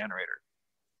ADC generator.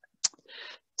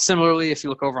 Similarly, if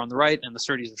you look over on the right and the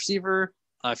SerDes receiver,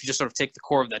 if you just sort of take the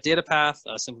core of that data path,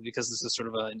 simply because this is sort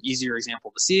of an easier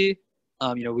example to see,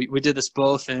 we did this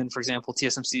both in, for example,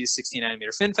 TSMC's 16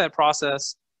 nanometer FinFET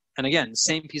process. And again,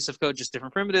 same piece of code, just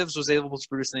different primitives, was able to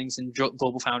produce things in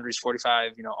GlobalFoundries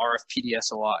 45, RF PD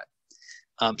SOI.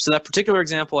 So that particular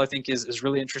example, I think, is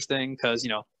really interesting because,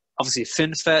 obviously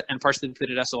FinFET and partially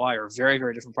depleted SOI are very,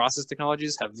 very different process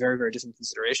technologies, have very, very different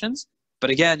considerations. But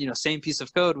again, same piece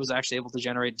of code was actually able to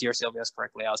generate DRC-LVS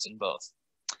correct layouts in both.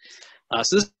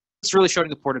 So this is really showing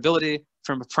the portability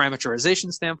from a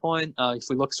parameterization standpoint. If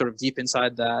we look sort of deep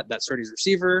inside that SerDes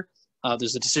receiver,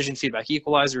 there's a decision feedback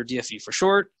equalizer, DFE for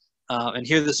short. And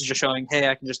here this is just showing, hey,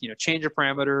 I can just change a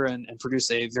parameter and produce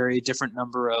a very different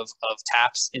number of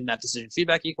taps in that decision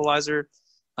feedback equalizer.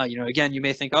 Again, you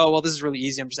may think, oh, well, this is really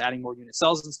easy. I'm just adding more unit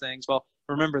cells and things. Well,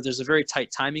 remember, there's a very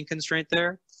tight timing constraint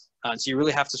there. So you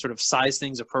really have to sort of size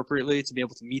things appropriately to be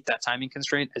able to meet that timing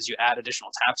constraint as you add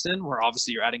additional taps in, where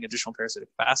obviously you're adding additional parasitic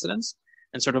capacitance.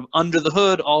 And sort of under the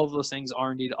hood, all of those things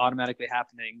are indeed automatically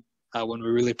happening when we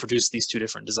really produce these 2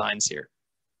 different designs here.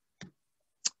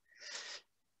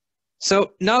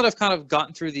 So now that I've kind of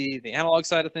gotten through the analog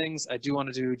side of things, I do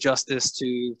want to do justice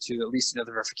to at least the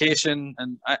verification.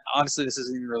 And honestly, this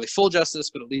isn't even really full justice,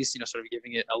 but at least sort of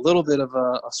giving it a little bit of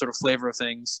a sort of flavor of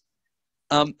things.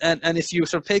 And if you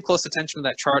sort of paid close attention to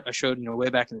that chart I showed way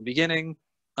back in the beginning,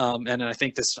 and I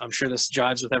think I'm sure this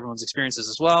jives with everyone's experiences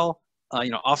as well.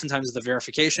 Oftentimes the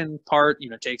verification part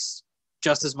takes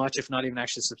just as much, if not even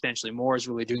actually substantially more, as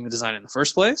really doing the design in the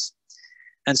first place.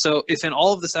 And so if in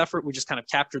all of this effort we just kind of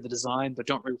capture the design but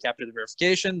don't really capture the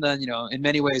verification, then in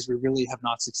many ways we really have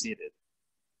not succeeded.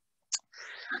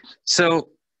 So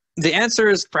The answer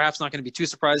is perhaps not going to be too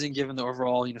surprising given the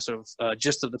overall, sort of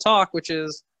gist of the talk, which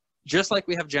is just like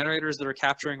we have generators that are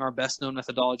capturing our best known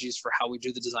methodologies for how we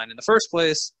do the design in the first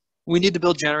place, we need to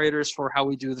build generators for how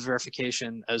we do the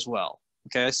verification as well.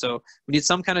 Okay, so we need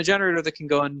some kind of generator that can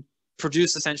go and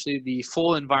produce essentially the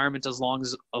full environment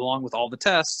along with all the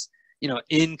tests,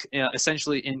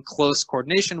 essentially in close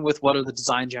coordination with what are the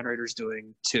design generators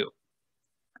doing too.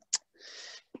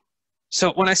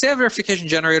 So when I say a verification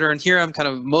generator, and here I'm kind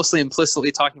of mostly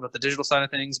implicitly talking about the digital side of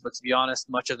things, but to be honest,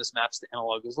 much of this maps to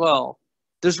analog as well.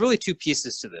 There's really two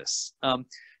pieces to this.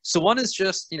 So one is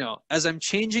just, as I'm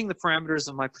changing the parameters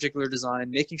of my particular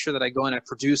design, making sure that I go and I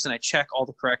produce and I check all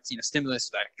the correct, stimulus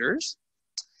vectors.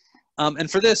 And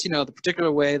for this, the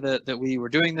particular way that we were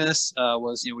doing this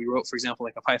was, we wrote, for example,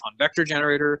 like a Python vector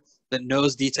generator that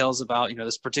knows details about,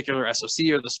 this particular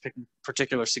SOC or this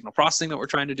particular signal processing that we're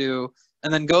trying to do,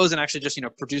 and then goes and actually just,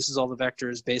 produces all the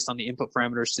vectors based on the input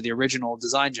parameters to the original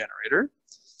design generator.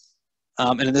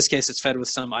 And in this case, it's fed with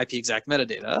some IP exact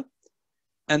metadata.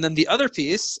 And then the other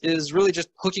piece is really just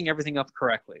hooking everything up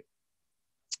correctly.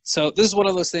 So this is one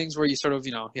of those things where you sort of,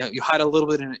 you hide a little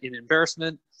bit in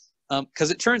embarrassment.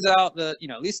 Because it turns out that,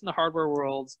 at least in the hardware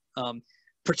world,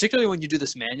 particularly when you do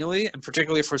this manually, and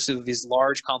particularly for sort of these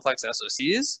large complex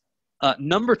SOCs,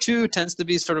 number two tends to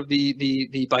be sort of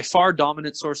the by far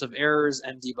dominant source of errors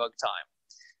and debug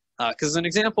time. Because as an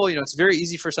example, it's very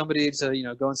easy for somebody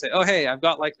to, go and say, oh, hey, I've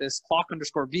got like this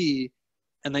clock_B,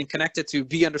 and then connect it to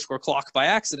B_clock by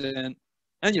accident.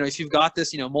 And, if you've got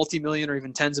this, multi-million or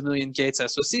even tens of million gates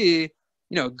SOC,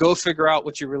 go figure out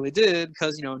what you really did,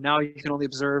 because, now you can only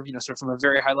observe, sort of from a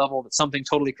very high level that something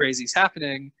totally crazy is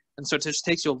happening. And so it just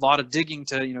takes you a lot of digging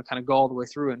to, kind of go all the way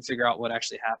through and figure out what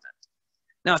actually happened.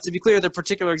 Now, to be clear, the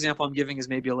particular example I'm giving is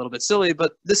maybe a little bit silly,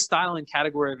 but this style and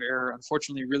category of error,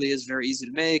 unfortunately, really is very easy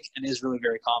to make and is really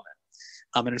very common.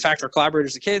 And in fact, our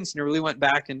collaborators at Cadence, really went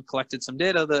back and collected some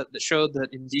data that showed that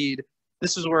indeed,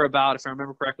 this is where about, if I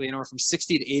remember correctly, anywhere from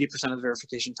 60 to 80% of the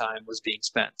verification time was being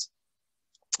spent.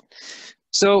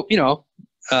 So,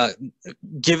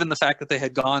 given the fact that they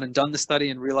had gone and done the study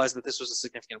and realized that this was a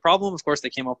significant problem, of course, they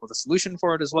came up with a solution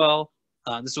for it as well.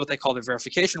 This is what they call their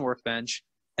verification workbench.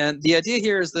 And the idea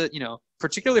here is that,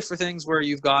 particularly for things where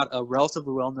you've got a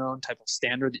relatively well-known type of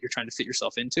standard that you're trying to fit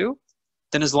yourself into,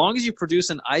 then as long as you produce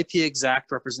an IP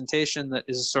exact representation that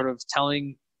is sort of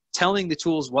telling the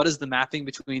tools what is the mapping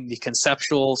between the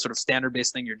conceptual sort of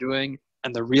standard-based thing you're doing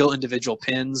and the real individual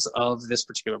pins of this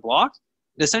particular block,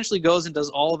 it essentially goes and does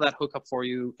all of that hookup for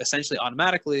you essentially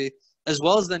automatically, as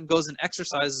well as then goes and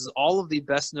exercises all of the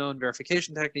best known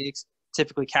verification techniques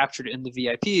typically captured in the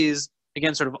VIPs,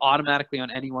 again, sort of automatically on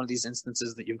any one of these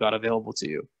instances that you've got available to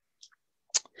you.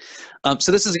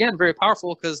 So this is, again, very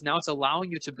powerful because now it's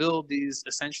allowing you to build these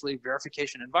essentially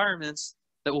verification environments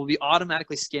that will be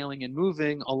automatically scaling and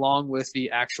moving along with the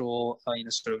actual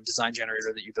sort of design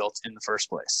generator that you built in the first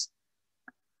place.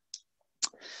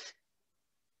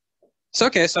 So,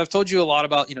 okay, so I've told you a lot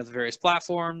about, the various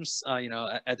platforms.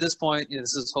 At this point,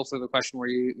 this is hopefully the question where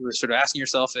you were sort of asking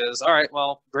yourself is, all right,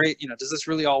 well, great, does this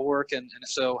really all work? And if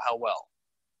so, how well?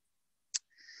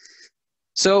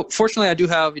 So fortunately, I do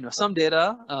have, some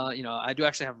data. I do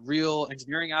actually have real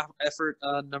engineering effort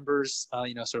numbers,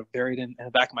 sort of buried in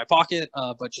the back of my pocket.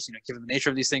 But just, given the nature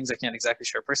of these things, I can't exactly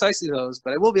share precisely those.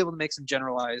 But I will be able to make some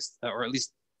generalized or at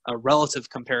least relative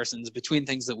comparisons between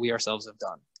things that we ourselves have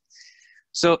done.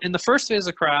 So in the first phase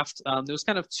of craft, there was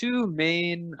kind of two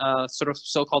main sort of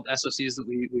so-called SOCs that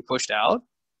we pushed out.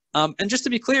 And just to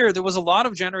be clear, there was a lot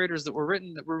of generators that were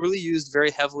written that were really used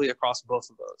very heavily across both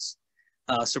of those.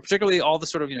 So particularly all the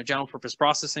sort of general purpose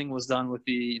processing was done with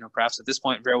the perhaps at this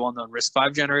point very well known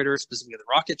RISC-V generator, specifically the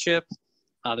Rocket chip.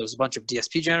 There was a bunch of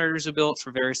DSP generators we built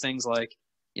for various things like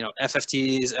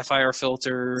FFTs, FIR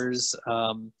filters,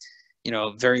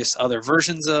 various other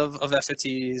versions of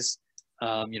FFTs,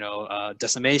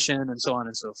 decimation, and so on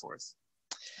and so forth.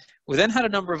 We then had a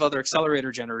number of other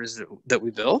accelerator generators that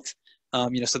we built.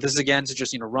 So this is again to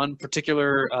just run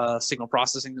particular signal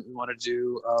processing that we want to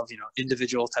do of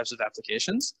individual types of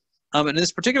applications. And in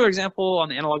this particular example, on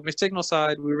the analog mixed signal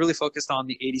side, we really focused on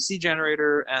the ADC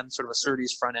generator and sort of a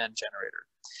SerDes front end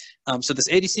generator. So this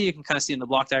ADC you can kind of see in the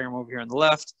block diagram over here on the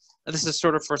left. This is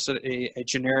sort of for a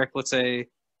generic, let's say,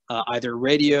 either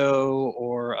radio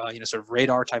or sort of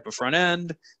radar type of front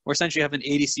end, where essentially you have an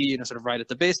ADC sort of right at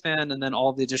the baseband, and then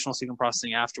all the additional signal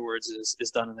processing afterwards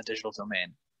is done in the digital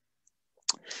domain.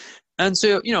 And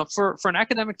so for an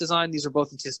academic design, these are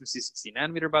both in TSMC 16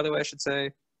 nanometer, by the way, I should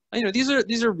say.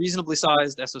 These are reasonably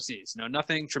sized SoCs.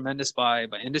 Nothing tremendous by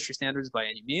industry standards by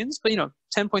any means, but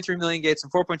 10.3 million gates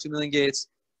and 4.2 million gates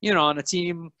you know, on a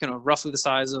team, you know, roughly the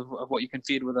size of what you can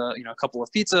feed with a, you know, a couple of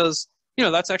pizzas, you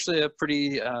know, that's actually a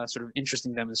pretty sort of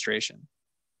interesting demonstration.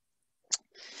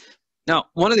 Now,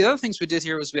 one of the other things we did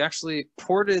here was we actually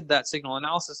ported that signal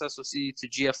analysis SoC to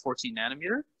GF 14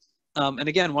 nanometer. And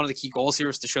again, one of the key goals here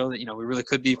is to show that, you know, we really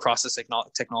could be process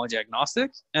technology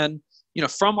agnostic. And, you know,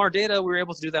 from our data, we were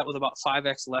able to do that with about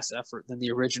 5x less effort than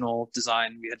the original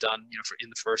design we had done, you know, in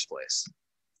the first place.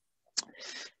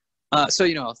 So,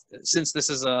 you know, since this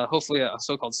is hopefully a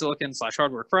so-called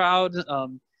silicon/hardware crowd,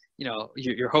 you know,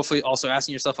 you're hopefully also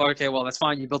asking yourself, okay, well, that's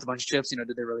fine. You built a bunch of chips, you know,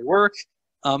 did they really work?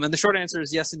 And the short answer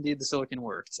is yes, indeed, the silicon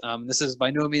worked. This is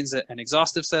by no means an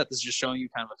exhaustive set. This is just showing you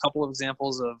kind of a couple of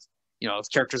examples of, you know,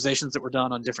 characterizations that were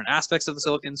done on different aspects of the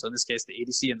silicon. So in this case, the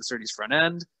ADC and the SerDes front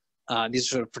end. These are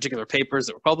sort of particular papers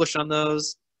that were published on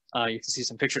those. You can see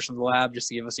some pictures from the lab just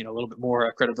to give us, you know, a little bit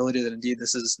more credibility that indeed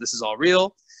this is all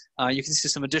real. You can see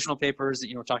some additional papers that,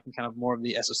 you know, we're talking kind of more of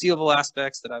the SoC level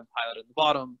aspects that I've highlighted at the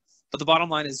bottom. But the bottom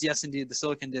line is, yes, indeed, the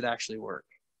silicon did actually work.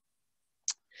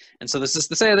 And so this is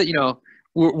to say that, you know,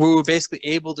 we were basically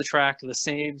able to track the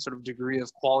same sort of degree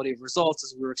of quality of results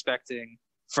as we were expecting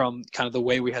from kind of the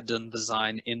way we had done the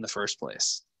design in the first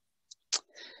place.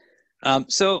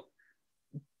 So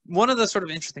one of the sort of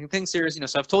interesting things here is, you know,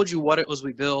 so I've told you what it was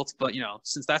we built, but, you know,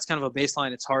 since that's kind of a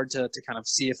baseline, it's hard to kind of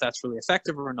see if that's really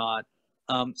effective or not.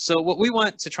 So what we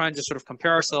want to try and just sort of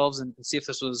compare ourselves and see if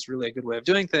this was really a good way of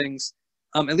doing things,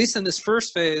 at least in this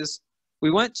first phase,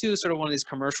 we went to sort of one of these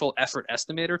commercial effort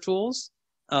estimator tools.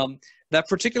 That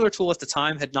particular tool at the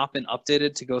time had not been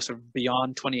updated to go sort of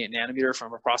beyond 28 nanometer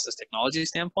from a process technology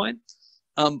standpoint.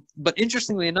 But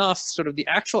interestingly enough, sort of the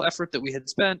actual effort that we had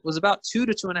spent was about 2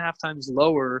 to 2.5 times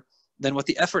lower than what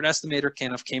the effort estimator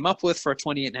kind of came up with for a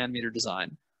 28 nanometer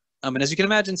design. And as you can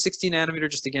imagine, 16 nanometer,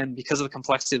 just again, because of the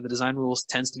complexity of the design rules,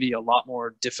 tends to be a lot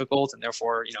more difficult and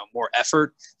therefore, you know, more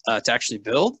effort to actually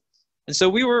build. And so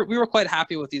we were quite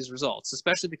happy with these results,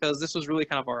 especially because this was really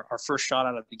kind of our first shot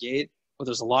out of the gate, where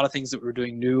there's a lot of things that we were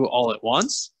doing new all at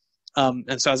once.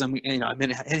 And so as I'm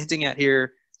hinting at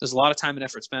here, there's a lot of time and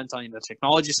effort spent on, you know,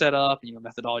 technology setup, you know,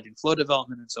 methodology and flow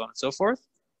development, and so on and so forth.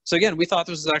 So again, we thought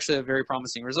this was actually a very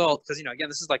promising result because, you know, again,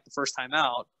 this is like the first time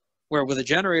out, where with a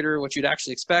generator, what you'd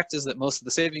actually expect is that most of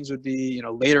the savings would be, you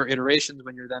know, later iterations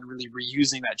when you're then really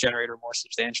reusing that generator more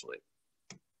substantially.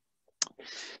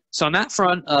 So on that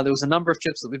front, there was a number of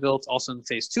chips that we built also in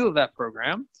phase 2 of that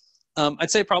program.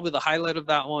 I'd say probably the highlight of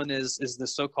that one is the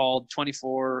so-called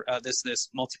 24, this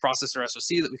multiprocessor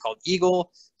SoC that we called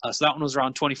Eagle. So that one was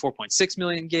around 24.6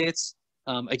 million gates.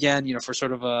 Again, you know, for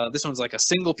sort of this one's like a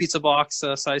single pizza box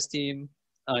size team.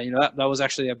 You know, that was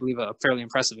actually, I believe, a fairly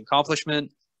impressive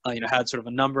accomplishment. You know, had sort of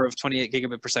a number of 28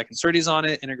 gigabit per second SerDes on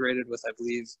it, integrated with, I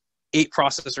believe, 8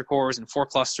 processor cores and 4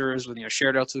 clusters with, you know,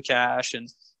 shared L2 cache, and,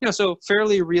 you know, so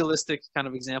fairly realistic kind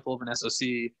of example of an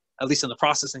SoC, at least on the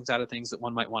processing side of things, that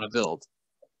one might want to build.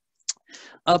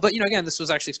 But, you know, again, this was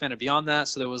actually expanded beyond that.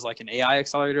 So there was like an AI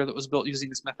accelerator that was built using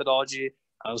this methodology. It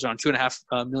was around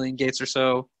 2.5 million gates or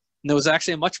so. And there was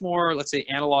actually a much more, let's say,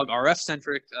 analog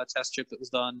RF-centric test chip that was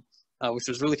done, which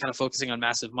was really kind of focusing on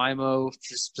massive MIMO,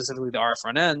 specifically the RF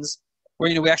front ends, where,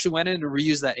 you know, we actually went in and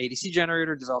reused that ADC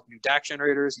generator, developed new DAC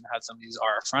generators, you know, had some of these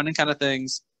RF front end kind of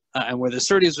things, and where the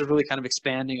SerDes was really kind of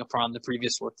expanding upon the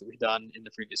previous work that we'd done in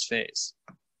the previous phase.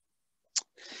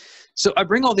 So I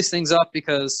bring all these things up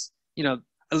because, you know,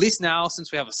 at least now,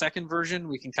 since we have a second version,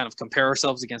 we can kind of compare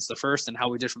ourselves against the first and how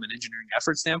we did from an engineering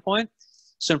effort standpoint.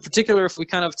 So in particular, if we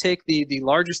kind of take the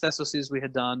largest SoCs we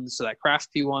had done, so that Craft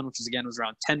P1, which is again was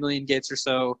around 10 million gates or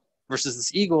so, versus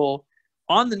this Eagle,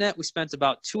 on the net, we spent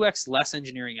about 2x less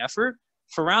engineering effort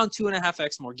for around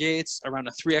 2.5x more gates, around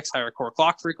a 3x higher core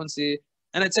clock frequency,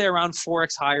 and I'd say around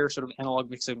 4x higher sort of analog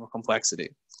mixed signal complexity.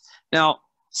 Now,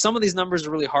 some of these numbers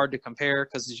are really hard to compare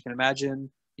because, as you can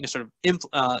imagine, you know, sort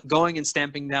of going and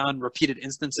stamping down repeated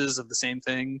instances of the same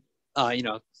thing, you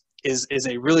know, is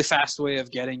a really fast way of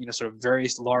getting, you know, sort of very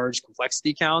large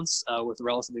complexity counts with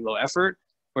relatively low effort.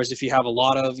 Whereas if you have a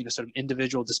lot of, you know, sort of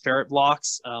individual disparate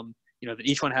blocks, you know, that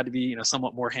each one had to be, you know,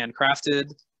 somewhat more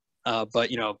handcrafted,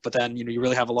 but then, you know, you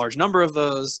really have a large number of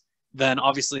those, then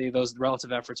obviously those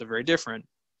relative efforts are very different.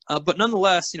 But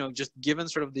nonetheless, you know, just given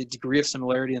sort of the degree of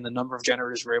similarity and the number of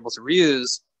generators we're able to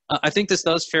reuse, I think this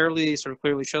does fairly sort of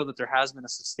clearly show that there has been a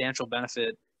substantial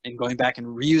benefit in going back and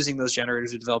reusing those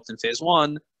generators we developed in phase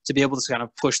 1 to be able to kind of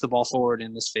push the ball forward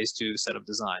in this phase 2 set of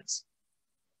designs.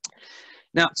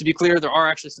 Now, to be clear, there are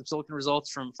actually some silicon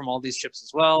results from all these chips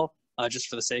as well. Just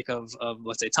for the sake of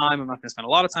let's say, time, I'm not going to spend a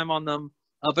lot of time on them.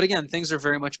 But again, things are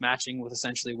very much matching with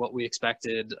essentially what we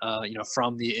expected, you know,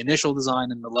 from the initial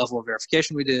design and the level of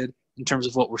verification we did in terms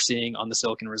of what we're seeing on the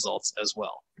silicon results as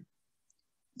well.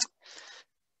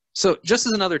 So just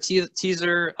as another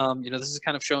teaser, you know, this is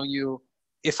kind of showing you,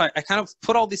 if I kind of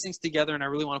put all these things together and I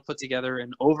really want to put together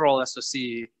an overall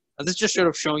SOC, this is just sort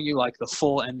of showing you like the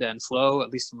full end-to-end flow, at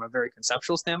least from a very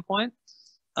conceptual standpoint.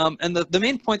 And the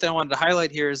main point that I wanted to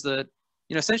highlight here is that,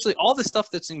 you know, essentially all the stuff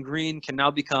that's in green can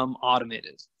now become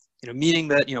automated, you know, meaning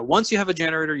that, you know, once you have a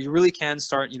generator, you really can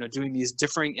start, you know, doing these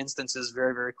differing instances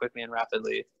very, very quickly and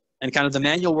rapidly. And kind of the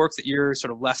manual work that you're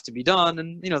sort of left to be done,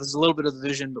 and, you know, there's a little bit of the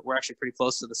vision, but we're actually pretty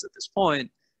close to this at this point,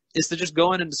 is to just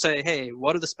go in and to say, hey,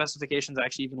 what are the specifications I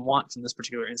actually even want from this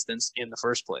particular instance in the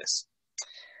first place?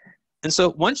 And so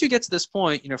once you get to this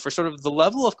point, you know, for sort of the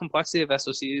level of complexity of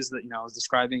SOCs that, you know, I was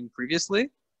describing previously,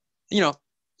 you know,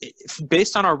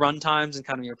 based on our run times and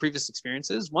kind of, you know, previous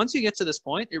experiences, once you get to this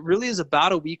point, it really is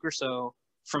about a week or so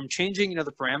from changing, you know,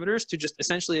 the parameters to just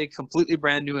essentially a completely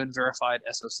brand new and verified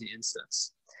SOC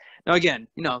instance. Now, again,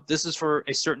 you know, this is for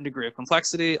a certain degree of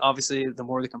complexity. Obviously, the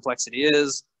more the complexity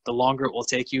is, the longer it will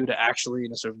take you to actually, you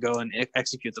know, sort of go and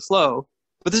execute the flow.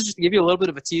 But this is just to give you a little bit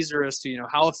of a teaser as to, you know,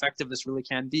 how effective this really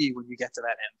can be when you get to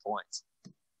that endpoint.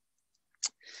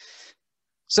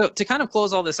 So to kind of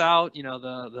close all this out, you know,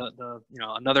 you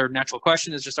know, another natural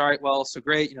question is just, all right, well, so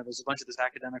great, you know, there's a bunch of this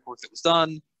academic work that was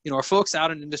done. You know, are folks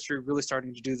out in industry really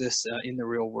starting to do this in the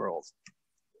real world?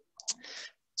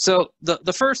 So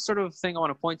the first sort of thing I want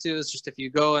to point to is just if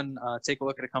you go and take a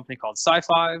look at a company called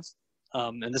Sci5,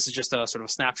 and this is just a sort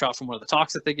of snapshot from one of the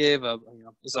talks that they gave. You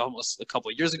know, this is almost a couple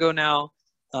of years ago now.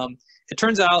 It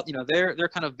turns out, you know, their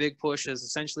kind of big push is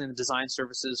essentially in the design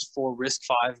services for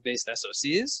RISC-V based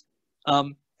SOCs.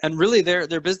 And really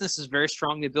their business is very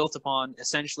strongly built upon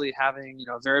essentially having, you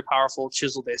know, a very powerful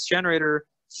chisel-based generator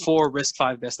for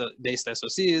RISC-V based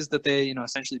SOCs that they, you know,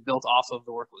 essentially built off of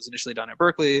the work that was initially done at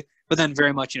Berkeley, but then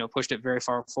very much, you know, pushed it very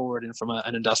far forward and from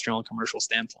an industrial and commercial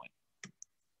standpoint.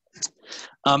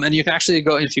 And you can actually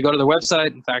go, if you go to their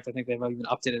website, in fact, I think they've even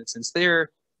updated it since there,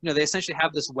 you know, they essentially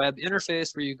have this web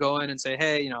interface where you go in and say,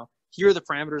 hey, you know, here are the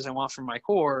parameters I want from my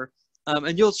core.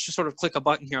 And you'll just sort of click a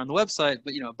button here on the website,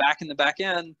 but, you know, back in the back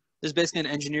end, there's basically an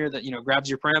engineer that, you know, grabs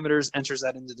your parameters, enters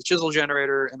that into the chisel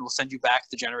generator, and will send you back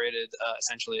the generated,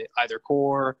 essentially either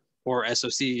core or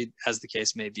SOC, as the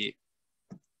case may be.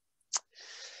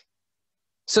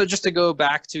 So just to go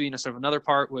back to, you know, sort of another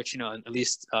part, which, you know, at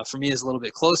least for me is a little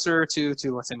bit closer to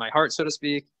let's say my heart, so to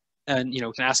speak. And, you know,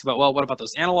 we can ask about, well, what about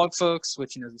those analog folks,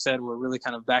 which, you know, as we said, were really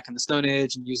kind of back in the Stone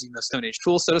Age and using the Stone Age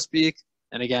tools, so to speak.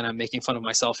 And again, I'm making fun of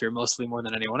myself here mostly more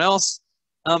than anyone else.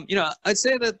 You know, I'd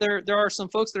say that there are some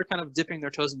folks that are kind of dipping their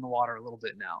toes in the water a little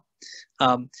bit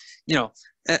now. You know,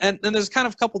 and there's kind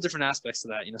of a couple different aspects to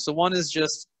that. You know, so one is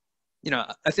just, you know,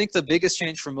 I think the biggest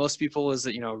change for most people is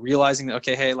that, you know, realizing that,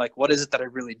 okay, hey, like, what is it that I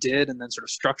really did? And then sort of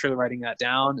structurally writing that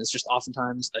down is just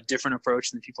oftentimes a different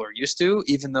approach than people are used to,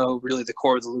 even though really the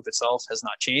core of the loop itself has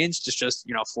not changed. It's just,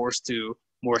 you know, forced to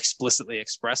more explicitly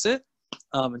express it.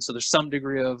 And so there's some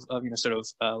degree of you know, sort of,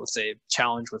 let's say,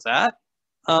 challenge with that.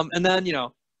 And then, you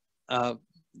know,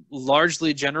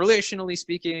 largely generationally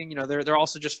speaking, you know, they're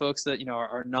also just folks that, you know,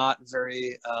 are not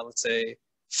very, let's say,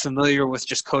 familiar with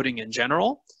just coding in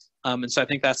general. And so I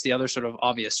think that's the other sort of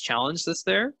obvious challenge that's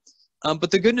there.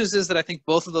 But the good news is that I think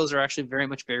both of those are actually very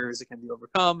much barriers that can be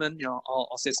overcome. And, you know,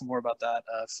 I'll say some more about that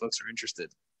if folks are interested.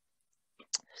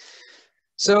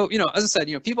 So, you know, as I said,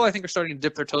 you know, people I think are starting to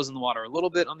dip their toes in the water a little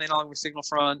bit on the analog mixed signal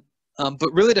front.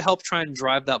 But really to help try and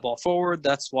drive that ball forward,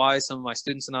 that's why some of my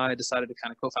students and I decided to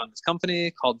kind of co-found this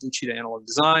company called Blue Cheetah Analog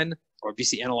Design, or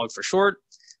BC Analog for short.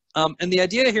 And the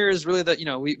idea here is really that, you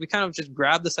know, we kind of just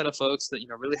grabbed the set of folks that, you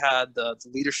know, really had the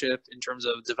leadership in terms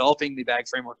of developing the BAG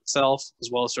framework itself, as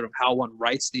well as sort of how one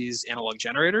writes these analog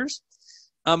generators.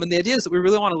 And the idea is that we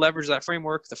really want to leverage that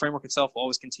framework. The framework itself will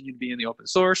always continue to be in the open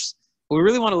source. But we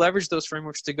really want to leverage those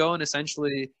frameworks to go and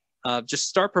essentially just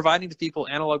start providing to people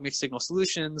analog mixed signal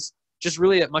solutions, just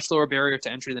really at much lower barrier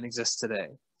to entry than exists today.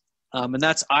 And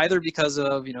that's either because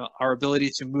of, you know, our ability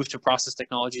to move to process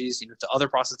technologies, you know, to other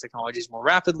process technologies more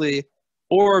rapidly,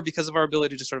 or because of our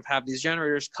ability to sort of have these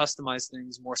generators customize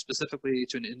things more specifically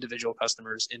to an individual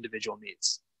customer's individual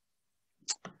needs.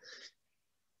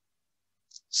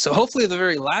 So hopefully the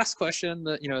very last question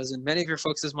that, you know, is in many of your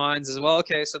folks' minds is, well,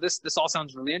 okay, so this all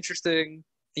sounds really interesting.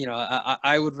 You know,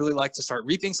 I would really like to start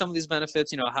reaping some of these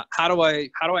benefits. You know, how do I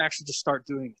actually just start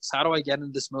doing this? How do I get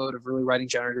into this mode of really writing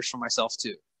generators for myself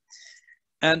too?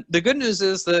 And the good news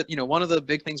is that, you know, one of the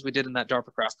big things we did in that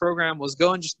DARPA Craft program was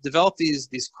go and just develop these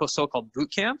so-called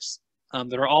boot camps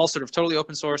that are all sort of totally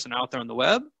open source and out there on the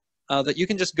web. that you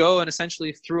can just go and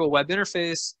essentially through a web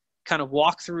interface kind of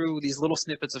walk through these little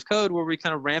snippets of code where we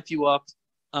kind of ramp you up,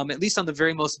 at least on the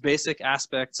very most basic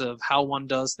aspects of how one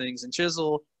does things in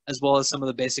Chisel, as well as some of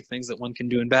the basic things that one can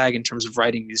do in Bag in terms of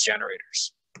writing these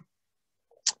generators.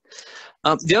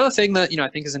 The other thing that I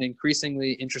think is an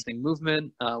increasingly interesting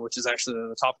movement, which is actually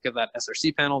the topic of that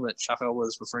SRC panel that Shachar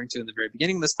was referring to in the very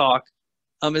beginning of this talk,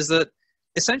 is that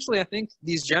essentially I think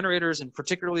these generators, and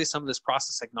particularly some of this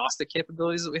process agnostic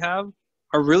capabilities that we have,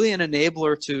 are really an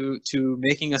enabler to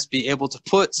making us be able to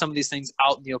put some of these things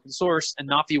out in the open source and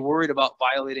not be worried about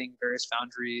violating various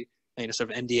Foundry sort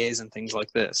of NDAs and things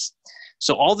like this.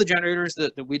 So all the generators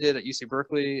that we did at UC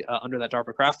Berkeley under that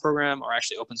DARPA Craft program are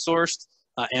actually open sourced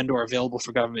and or available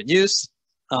for government use.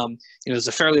 There's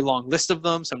a fairly long list of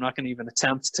them, so I'm not going to even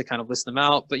attempt to kind of list them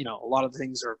out, but a lot of the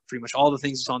things, are pretty much all the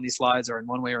things on these slides, are in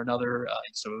one way or another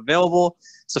sort of available.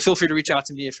 So feel free to reach out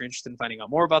to me if you're interested in finding out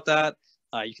more about that.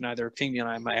 You can either ping me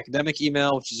on my academic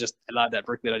email, which is just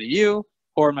elad@berkeley.edu,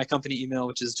 or my company email,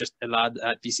 which is just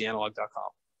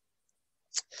elad@bcanalog.com.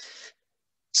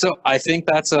 So I think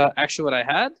that's actually what I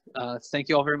had. Thank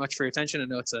you all very much for your attention. I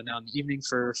know it's now in the evening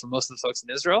for most of the folks in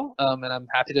Israel, and I'm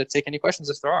happy to take any questions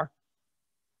if there are.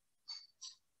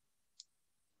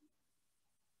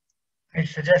 I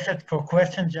suggested for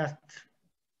questions, just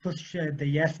push the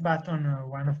yes button or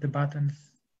one of the buttons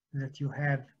that you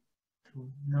have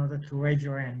in order to raise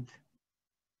your hand.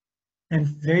 And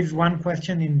there is one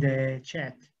question in the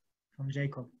chat from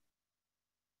Jacob.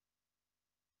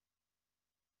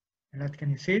 Elad, can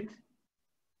you see it?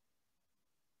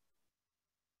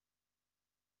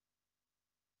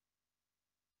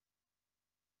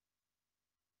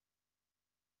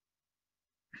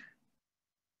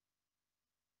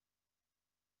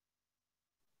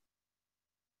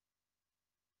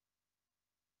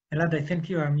 Elad, I think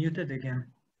you are muted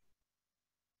again.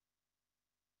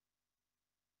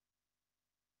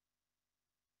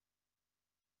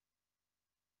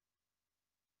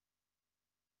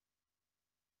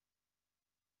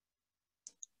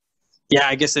 Yeah,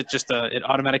 I guess it just it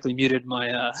automatically muted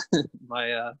my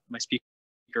my speaker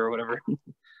or whatever.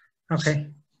 Okay.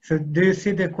 So do you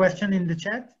see the question in the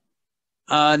chat?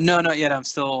 No, not yet. I'm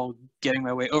still getting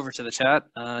my way over to the chat.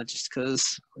 Just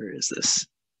because, where is this?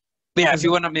 But yeah, if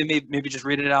you want to maybe just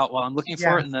read it out while I'm looking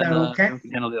for it, and then we can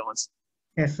handle the other ones.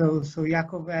 Yeah. So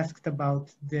Yaakov asked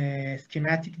about the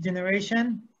schematic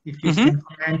generation. If you can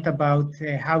comment about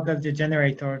how does the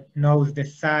generator knows the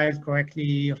size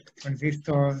correctly of the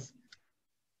transistors,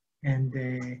 and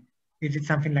is it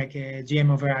something like a GM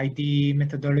over ID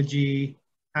methodology?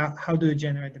 How do you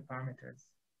generate the parameters?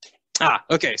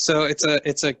 Okay. So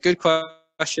it's a good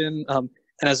question.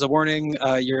 And as a warning,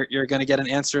 you're going to get an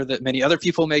answer that many other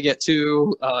people may get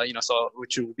too. So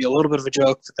which will be a little bit of a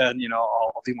joke, but then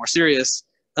I'll be more serious.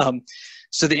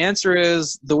 So the answer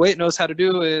is the way it knows how to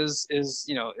do is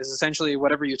essentially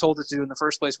whatever you told it to do in the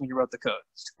first place when you wrote the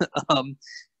code.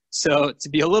 So to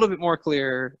be a little bit more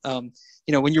clear,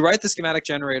 when you write the schematic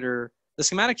generator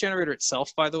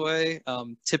itself, by the way,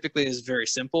 typically is very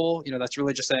simple. That's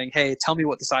really just saying, hey, tell me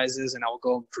what the size is, and I will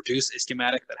go and produce a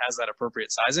schematic that has that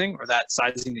appropriate sizing, or that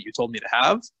sizing that you told me to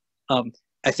have.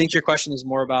 I think your question is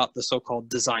more about the so-called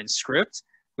design script,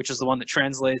 which is the one that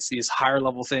translates these higher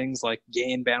level things like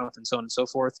gain, bandwidth, and so on and so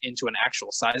forth into an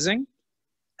actual sizing.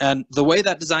 And the way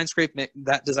that design script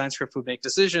would make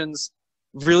decisions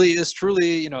really is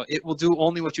truly, it will do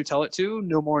only what you tell it to,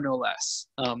 no more, no less.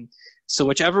 So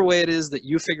whichever way it is that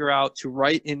you figure out to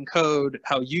write in code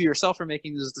how you yourself are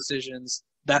making those decisions,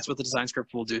 that's what the design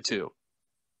script will do too.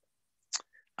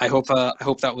 I hope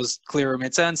that was clear or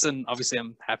made sense, and obviously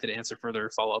I'm happy to answer further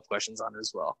follow-up questions on it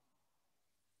as well.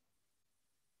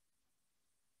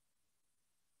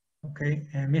 Okay,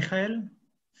 Michael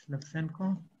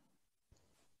Slavsenko.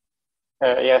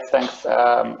 Yes, thanks.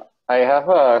 I have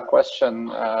a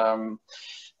question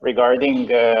regarding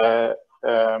the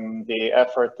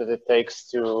effort that it takes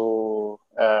to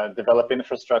develop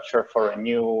infrastructure for a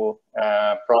new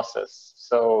process.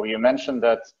 So you mentioned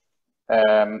that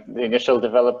the initial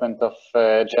development of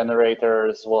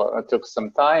generators took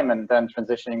some time, and then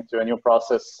transitioning to a new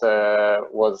process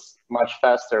was much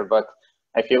faster. But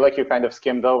I feel like you kind of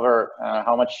skimmed over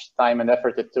how much time and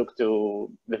effort it took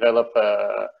to develop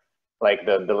like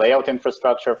the layout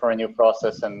infrastructure for a new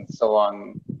process and so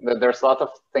on. There's a lot of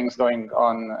things going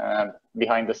on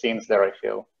behind the scenes there, I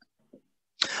feel.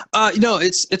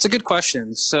 It's a good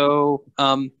question. So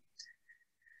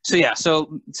yeah,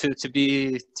 so to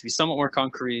be somewhat more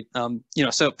concrete,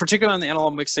 so particularly on the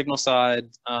analog mixed signal side,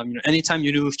 anytime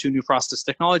you move to a new process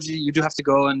technology, you do have to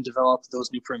go and develop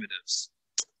those new primitives.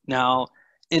 Now,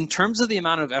 in terms of the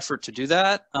amount of effort to do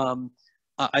that,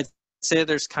 I'd say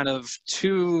there's kind of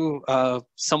two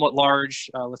somewhat large,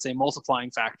 let's say,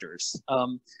 multiplying factors.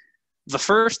 The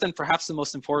first and perhaps the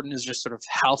most important is just sort of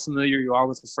how familiar you are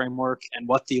with the framework and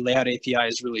what the layout API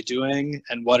is really doing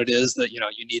and what it is that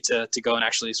you need to go and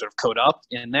actually sort of code up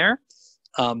in there.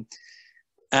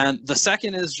 And the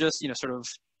second is just sort of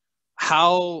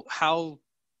how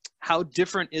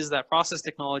different is that process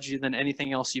technology than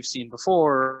anything else you've seen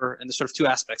before, and there's sort of two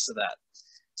aspects to that.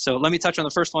 So let me touch on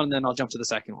the first one, and then I'll jump to the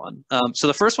second one. So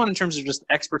the first one, in terms of just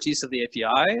expertise of the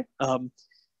API,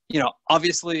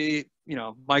 obviously,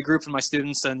 my group and my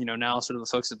students, and now sort of the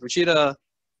folks at Wichita,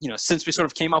 since we sort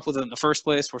of came up with it in the first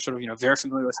place, we're sort of very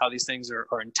familiar with how these things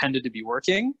are intended to be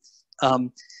working.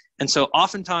 And so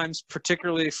oftentimes,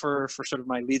 particularly for sort of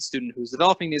my lead student who's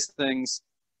developing these things,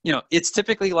 it's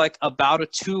typically like about a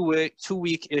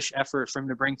two-week-ish effort for him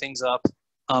to bring things up,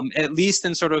 at least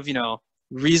in sort of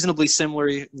reasonably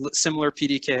similar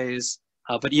PDKs,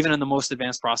 but even in the most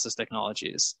advanced process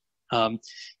technologies.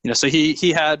 So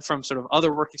he had, from sort of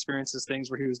other work experiences, things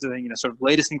where he was doing sort of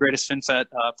latest and greatest FinFET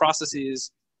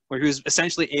processes, where he was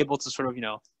essentially able to sort of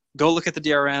go look at the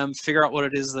DRM, figure out what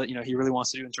it is that he really wants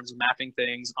to do in terms of mapping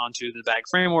things onto the BAG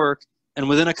framework, and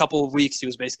within a couple of weeks he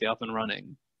was basically up and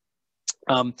running.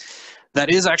 That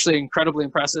is actually incredibly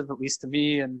impressive, at least to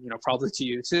me, and probably to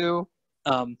you too.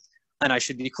 And I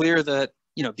should be clear that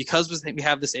because we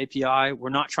have this API, we're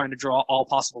not trying to draw all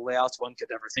possible layouts one could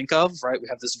ever think of, right? We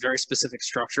have this very specific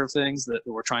structure of things that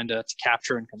we're trying to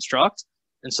capture and construct.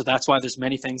 And so that's why there's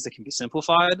many things that can be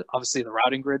simplified. Obviously, the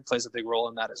routing grid plays a big role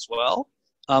in that as well.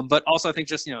 But also, I think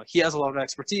just, he has a lot of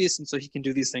expertise, and so he can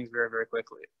do these things very, very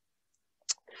quickly.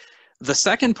 The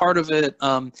second part of it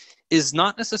is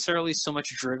not necessarily so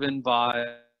much driven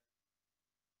by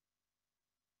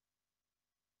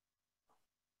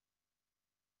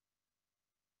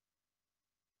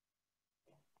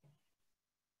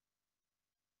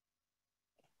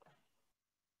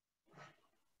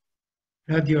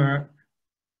Elad, you are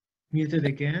muted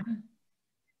again.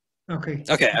 Okay.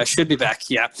 Okay, I should be back.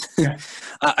 Yeah. Yeah.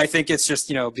 I think it's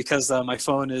just because my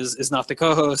phone is not the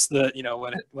co-host, that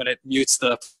when it mutes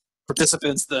the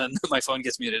participants, then my phone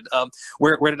gets muted.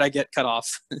 Where did I get cut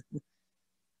off?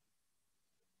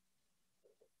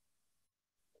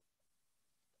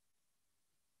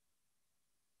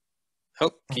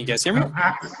 Oh, can you guys hear me?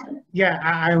 Yeah,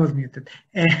 I was muted.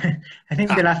 I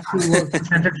think the last two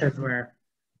sentences were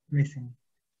missing.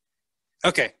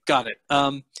 Okay, got it.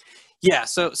 Yeah,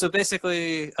 so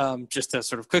basically, just to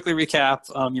sort of quickly recap,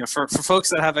 for folks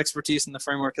that have expertise in the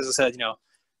framework, as I said,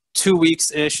 2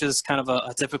 weeks-ish is kind of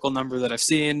a typical number that I've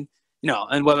seen,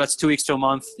 and whether that's 2 weeks to a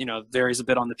month, varies a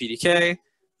bit on the PDK.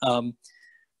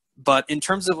 But in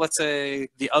terms of, let's say,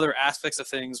 the other aspects of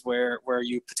things where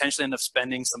you potentially end up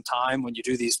spending some time when you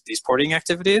do these porting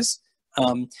activities,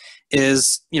 it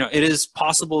is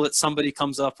possible that somebody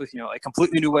comes up with a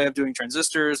completely new way of doing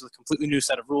transistors with a completely new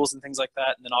set of rules and things like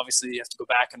that, and then obviously you have to go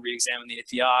back and re-examine the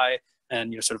API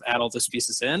and sort of add all those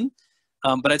pieces in.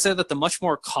 But I'd say that the much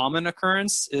more common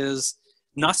occurrence is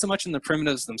not so much in the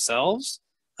primitives themselves,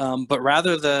 but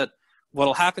rather that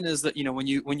what'll happen is that when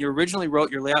you originally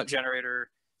wrote your layout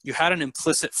generator, you had an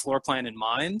implicit floor plan in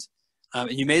mind,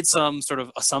 and you made some sort of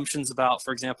assumptions about,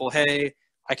 for example, hey,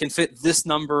 I can fit this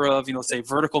number of, say,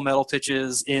 vertical metal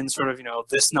pitches in sort of,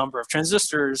 this number of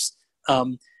transistors.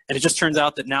 And it just turns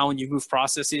out that now when you move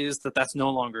processes, that's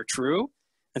no longer true.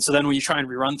 And so then when you try and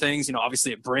rerun things,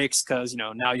 obviously it breaks because,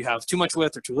 now you have too much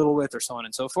width or too little width or so on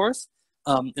and so forth.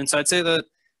 And so I'd say that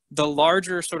the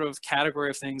larger sort of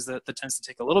category of things that tends to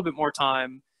take a little bit more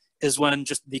time is when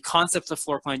just the concept of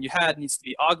floor plan you had needs to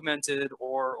be augmented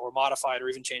or modified or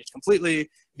even changed completely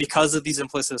because of these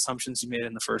implicit assumptions you made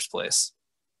in the first place.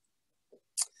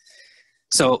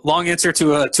 So long answer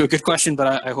to a good question,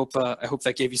 but I hope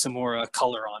that gave you some more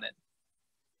color on it.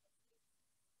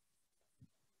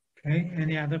 Okay,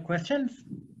 any other questions?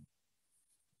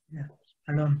 Yeah,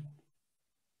 Alon.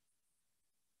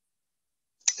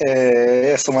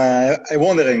 Yes, so I'm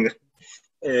wondering,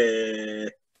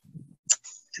 did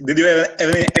you have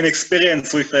any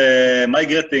experience with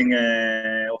migrating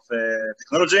of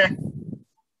technology?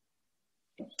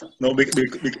 No,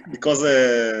 because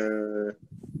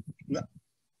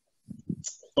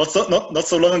not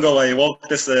so long ago I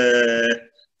worked as a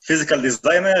physical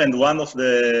designer, and one of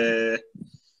the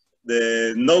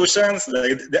notions,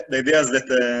 the ideas that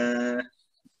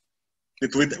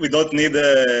we don't need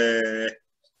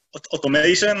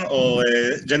automation or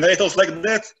generators like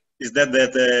that is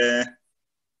that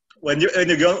when you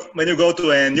go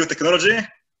to a new technology,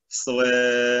 so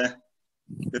the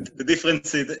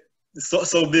difference is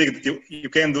so big that you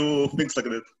can do things like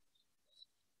that?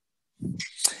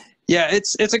 Yeah,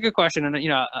 it's a good question, and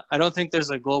I don't think there's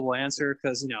a global answer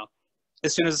because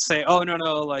as soon as I say, oh no,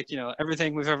 like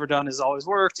everything we've ever done has always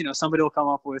worked, somebody will come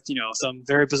up with some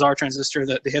very bizarre transistor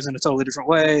that behaves in a totally different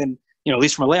way, and at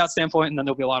least from a layout standpoint, and then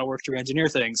there'll be a lot of work to re-engineer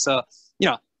things. So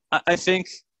I think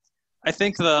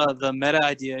the meta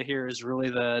idea here is really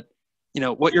that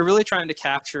what you're really trying to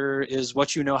capture is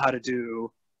what you know how to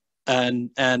do, and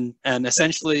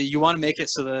essentially you want to make it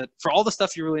so that for all the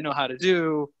stuff you really know how to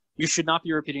do, you should not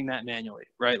be repeating that manually,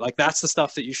 right? Like that's the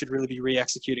stuff that you should really be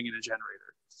re-executing in a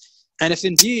generator. And if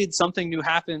indeed something new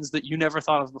happens that you never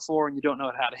thought of before and you don't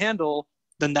know how to handle,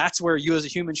 then that's where you as a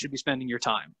human should be spending your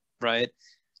time, right?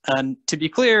 And to be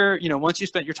clear, once you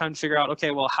spent your time to figure out,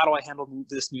 okay, well, how do I handle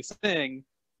this new thing?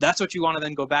 That's what you want to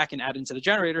then go back and add into the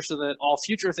generator so that all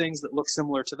future things that look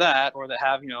similar to that or that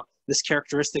have, this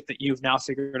characteristic that you've now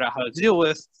figured out how to deal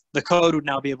with, the code would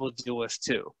now be able to deal with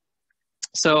too.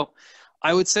 So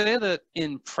I would say that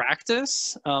in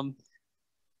practice,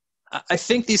 I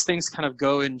think these things kind of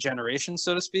go in generations,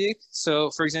 so to speak.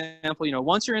 So for example,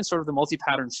 once you're in sort of the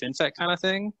multi-pattern FinFET kind of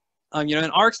thing, in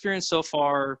our experience so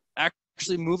far,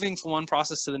 actually moving from one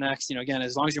process to the next, again,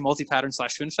 as long as you're multi-pattern /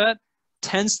 FinFET,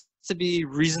 tends to be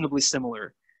reasonably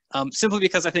similar. Simply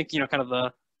because I think, kind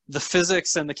of the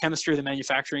physics and the chemistry of the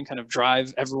manufacturing kind of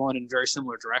drive everyone in very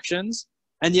similar directions.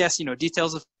 And yes,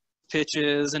 details of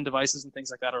pitches and devices and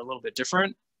things like that are a little bit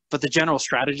different, but the general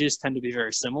strategies tend to be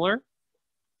very similar.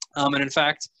 And in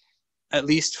fact, at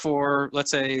least for,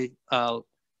 let's say,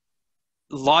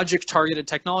 logic-targeted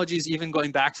technologies, even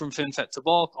going back from FinFET to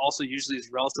bulk also usually is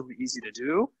relatively easy to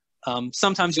do.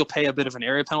 Sometimes you'll pay a bit of an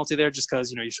area penalty there just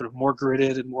because, you're sort of more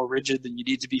gridded and more rigid than you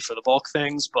need to be for the bulk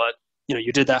things, but,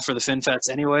 you did that for the FinFETs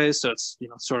anyway, so it's,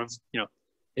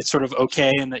 it's sort of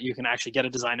okay in that you can actually get a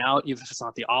design out, even if it's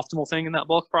not the optimal thing in that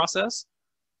bulk process.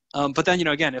 But then,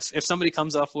 again, if somebody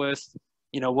comes up with,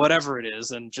 whatever it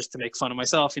is, and just to make fun of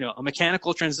myself, a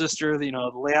mechanical transistor, the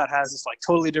layout has this like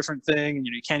totally different thing, and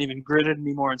you can't even grid it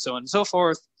anymore, and so on and so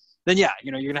forth, then yeah,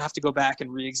 you're gonna have to go back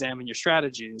and re-examine your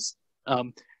strategies.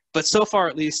 But so far,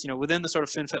 at least, within the sort of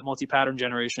FinFET multi-pattern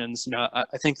generations, I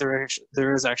think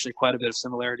there is actually quite a bit of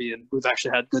similarity, and we've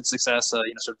actually had good success, sort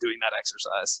of doing that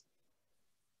exercise.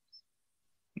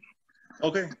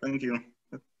 Okay, thank you.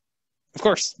 Of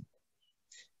course.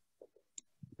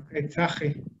 Okay,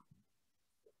 Tzachi.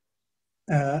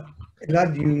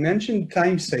 Elad, you mentioned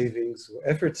time savings or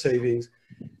effort savings.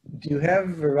 Do you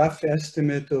have a rough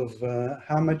estimate of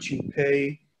how much you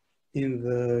pay in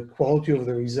the quality of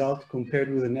the result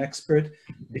compared with an expert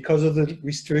because of the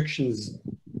restrictions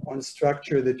on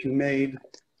structure that you made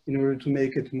in order to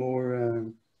make it more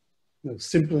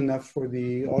simple enough for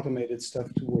the automated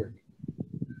stuff to work?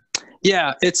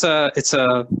 Yeah,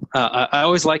 I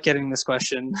always like getting this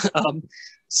question.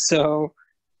 So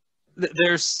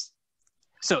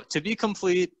to be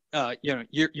complete,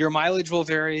 your mileage will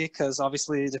vary because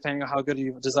obviously depending on how good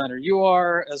of a designer you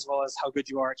are, as well as how good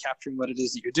you are at capturing what it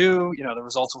is that you do, the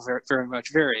results will very, very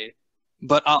much vary.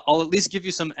 But I'll at least give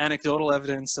you some anecdotal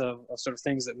evidence of sort of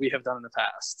things that we have done in the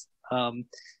past.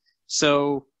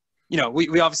 So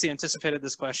we obviously anticipated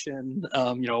this question,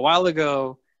 a while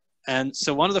ago. And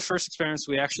so one of the first experiments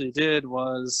we actually did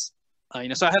was,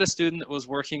 so I had a student that was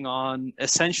working on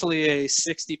essentially a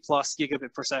 60 plus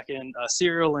gigabit per second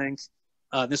serial link.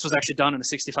 This was actually done in a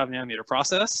 65 nanometer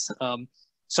process.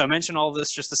 So I mentioned all of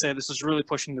this just to say this was really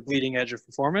pushing the bleeding edge of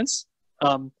performance.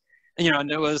 And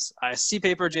it was ISC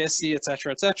paper, JSC, et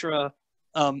cetera,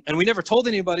 and we never told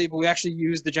anybody, but we actually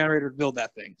used the generator to build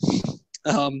that thing.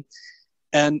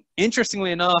 And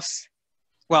interestingly enough,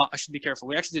 well, I should be careful.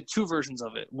 We actually did two versions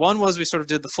of it. One was we sort of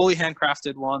did the fully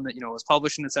handcrafted one that, was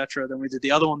published and et cetera. Then we did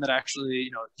the other one that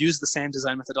actually, used the same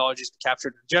design methodologies but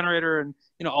captured the generator and,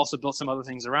 also built some other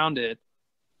things around it.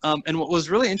 And what was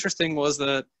really interesting was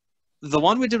that the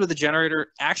one we did with the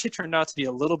generator actually turned out to be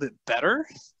a little bit better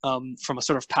from a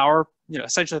sort of power,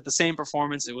 essentially at the same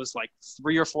performance. It was like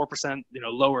 3 or 4%,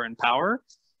 lower in power.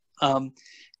 And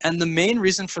the main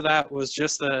reason for that was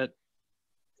just that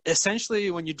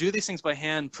essentially when you do these things by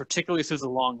hand, particularly through the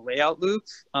long layout loop,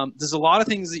 there's a lot of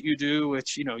things that you do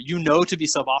which to be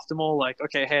suboptimal, like,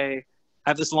 okay, hey, I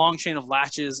have this long chain of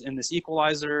latches in this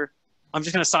equalizer. I'm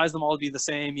just going to size them all to be the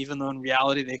same, even though in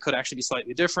reality they could actually be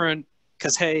slightly different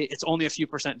because, hey, it's only a few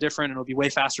 % different and it'll be way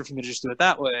faster for me to just do it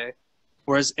that way.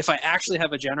 Whereas if I actually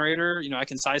have a generator, I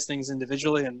can size things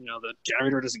individually and, the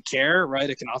generator doesn't care, right?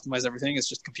 It can optimize everything. It's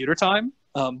just computer time.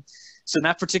 So in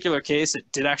that particular case, it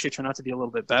did actually turn out to be a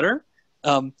little bit better.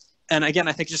 And And again,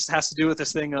 I think it just has to do with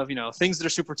this thing of, things that are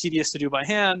super tedious to do by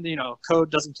hand,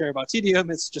 code doesn't care about tedium,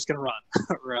 it's just going to run,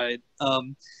 right?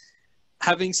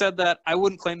 Having said that, I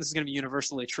wouldn't claim this is going to be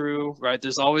universally true, right?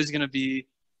 There's always going to be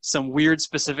some weird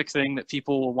specific thing that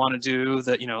people will want to do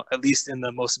that, at least in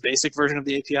the most basic version of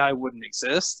the API wouldn't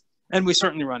exist. And we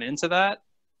certainly run into that.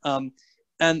 And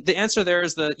the answer there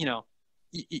is that, you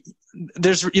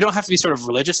don't have to be sort of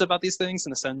religious about these things in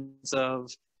the sense of,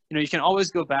 you can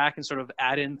always go back and sort of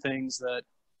add in things that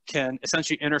can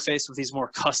essentially interface with these more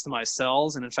customized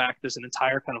cells. And in fact, there's an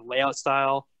entire kind of layout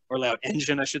style or layout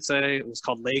engine, I should say. It was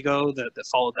called Lego that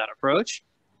followed that approach.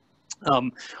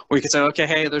 Where you could say, okay,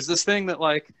 hey, there's this thing that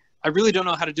I really don't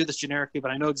know how to do this generically,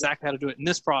 but I know exactly how to do it in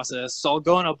this process. So I'll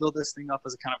go and I'll build this thing up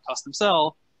as a kind of custom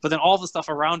cell. But then all the stuff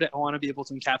around it, I want to be able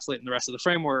to encapsulate in the rest of the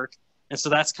framework. And so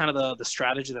that's kind of the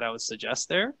strategy that I would suggest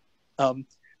there.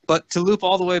 But to loop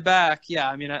all the way back, yeah,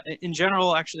 I mean, in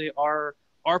general, actually, our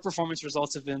performance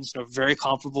results have been sort of very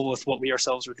comparable with what we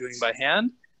ourselves were doing by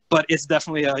hand. But it's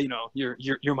definitely a,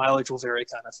 your mileage will vary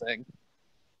kind of thing.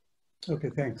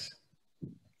 Okay, thanks.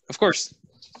 Of course.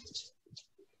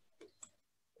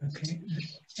 Okay.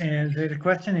 There's a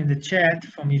question in the chat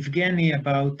from Evgeny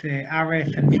about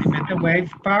RF and millimeter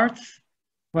wave parts.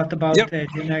 What about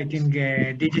generating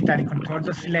digitally controlled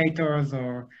oscillators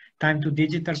or time to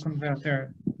digital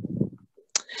converter?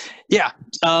 Yeah.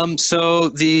 So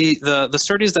the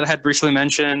studies that I had briefly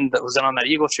mentioned that was done on that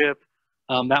Eagle chip,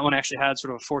 that one actually had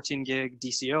sort of a 14 gig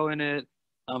DCO in it.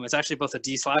 It's actually both a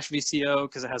D/VCO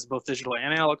because it has both digital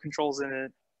and analog controls in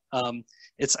it. I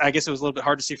guess it was a little bit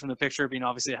hard to see from the picture, being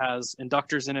obviously it has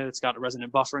inductors in it. It's got a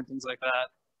resonant buffer and things like that.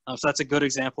 So that's a good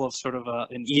example of sort of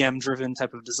an EM-driven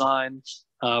type of design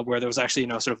where there was actually,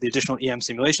 sort of the additional EM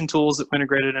simulation tools that were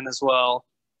integrated in as well.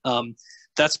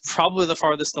 That's probably the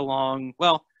farthest along.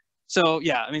 Well, so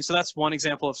yeah, I mean, so that's one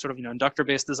example of sort of,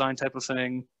 inductor-based design type of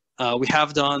thing. We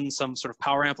have done some sort of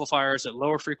power amplifiers at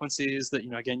lower frequencies that,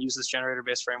 again, use this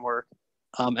generator-based framework.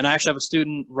 And I actually have a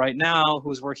student right now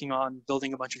who's working on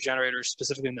building a bunch of generators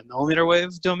specifically in the millimeter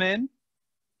wave domain.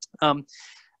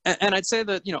 And I'd say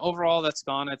that, overall that's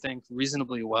gone, I think,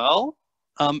 reasonably well.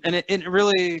 And it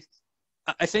really,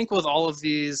 I think with all of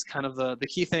these kind of the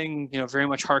key thing, very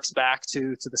much harks back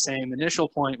to the same initial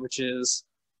point, which is,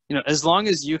 as long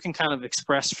as you can kind of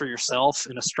express for yourself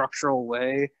in a structural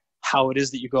way how it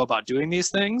is that you go about doing these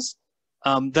things,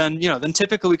 then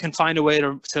typically we can find a way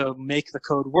to make the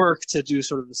code work to do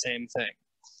sort of the same thing.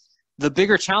 The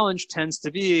bigger challenge tends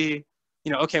to be,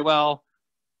 okay, well,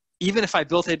 even if I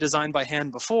built a design by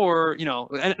hand before,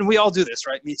 and we all do this,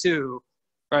 right? Me too,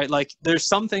 right? Like there's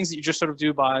some things that you just sort of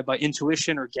do by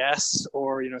intuition or guess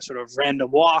or, sort of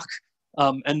random walk.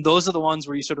 And those are the ones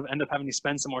where you sort of end up having to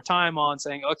spend some more time on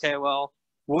saying, okay, well,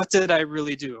 what did I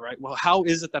really do, right? Well, how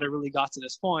is it that I really got to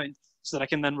this point so that I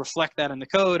can then reflect that in the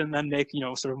code and then make,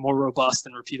 sort of more robust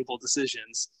and repeatable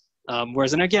decisions.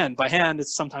 Whereas, and again, by hand,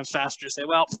 it's sometimes faster to say,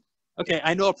 well, okay,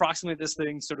 I know approximately this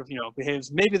thing sort of,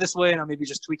 behaves maybe this way, and I'll maybe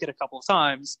just tweak it a couple of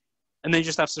times. And then you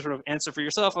just have to sort of answer for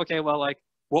yourself, okay, well, like,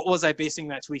 what was I basing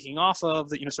that tweaking off of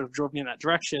that, sort of drove me in that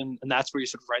direction? And that's where you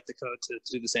sort of write the code to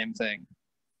do the same thing.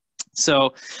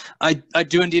 So I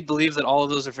do indeed believe that all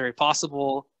of those are very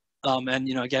possible. And,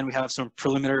 again, we have some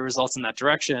preliminary results in that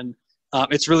direction.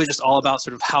 It's really just all about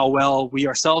sort of how well we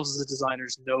ourselves as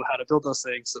designers know how to build those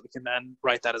things so that we can then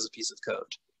write that as a piece of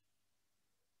code.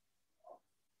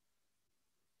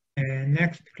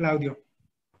 Next, Claudio.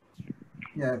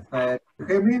 Yes, you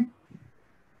hear me?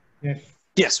 Yes.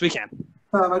 Yes, we can.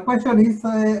 My question is,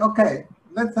 okay,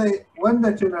 let's say when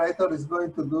the generator is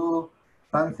going to do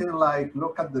something like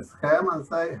look at the scheme and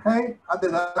say, hey, add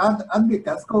the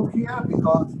cascode here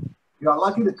because you are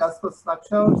lacking the cascode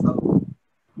structure. So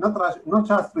not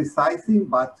just resizing,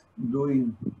 but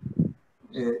doing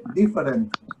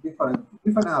different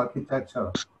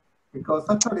architecture. Because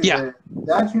actually the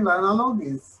Agile analog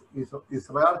is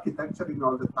re-architecturing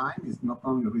all the time. It's not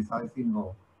only resizing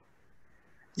or.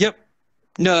 Yep.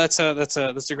 No, that's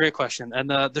a great question, and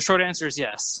the short answer is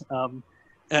yes. And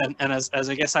as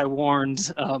I guess I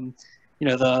warned,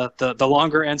 the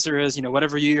longer answer is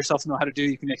whatever you yourself know how to do,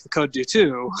 you can make the code do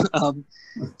too.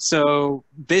 So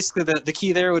basically, the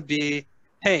key there would be,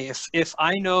 hey, if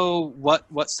I know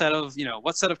what set of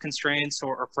constraints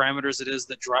or parameters it is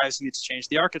that drives me to change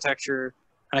the architecture,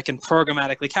 and I can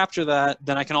programmatically capture that,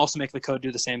 then I can also make the code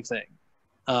do the same thing.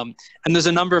 And there's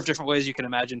a number of different ways you can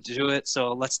imagine to do it.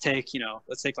 So let's take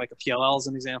like a PLL as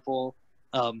an example.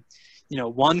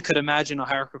 One could imagine a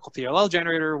hierarchical PLL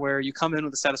generator where you come in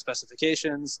with a set of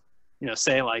specifications,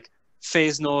 say like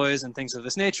phase noise and things of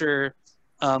this nature.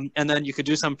 And then you could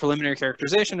do some preliminary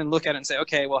characterization and look at it and say,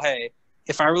 okay, well, hey,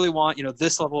 if I really want,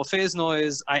 this level of phase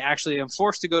noise, I actually am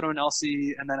forced to go to an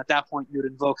LC, and then at that point, you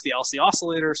would invoke the LC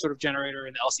oscillator sort of generator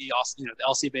and the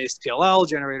LC-based PLL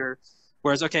generator.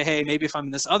 Whereas, okay, hey, maybe if I'm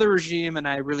in this other regime and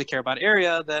I really care about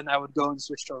area, then I would go and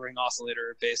switch to a ring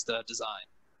oscillator-based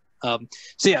design.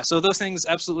 So those things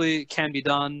absolutely can be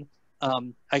done.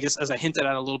 I guess as I hinted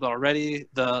at a little bit already,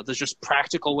 the just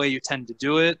practical way you tend to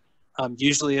do it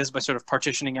usually is by sort of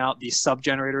partitioning out these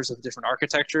sub-generators of different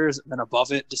architectures, and then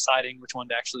above it deciding which one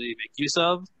to actually make use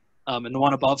of. And the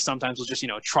one above sometimes will just,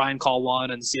 try and call one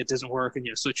and see it doesn't work and,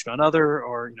 switch to another,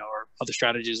 or other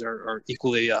strategies are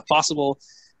equally possible.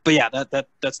 But yeah,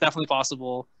 that's definitely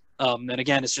possible. And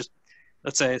again, it's just,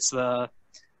 let's say it's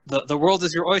the world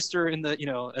is your oyster in that,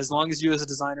 as long as you as a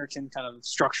designer can kind of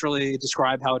structurally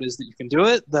describe how it is that you can do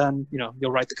it, then,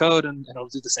 you'll write the code and it'll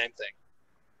do the same thing.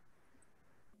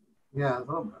 Yeah,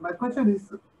 so my question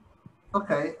is,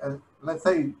 okay, let's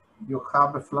say you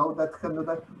have a flow that can do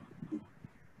that.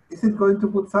 Is it going to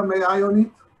put some AI on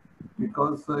it?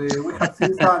 Because we have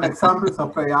seen some examples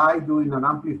of AI doing an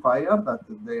amplifier that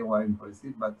they were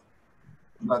impressive,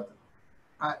 but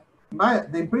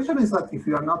the impression is that if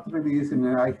you are not really using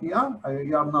AI here,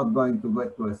 you are not going to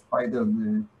get to a spider.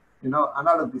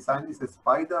 Analog design is a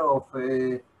spider of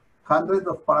hundreds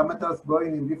of parameters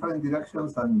going in different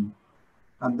directions, and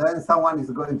then someone is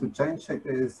going to change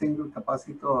a single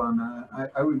capacitor. And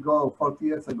I will go 40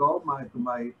 years ago to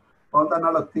my old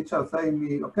analog teacher saying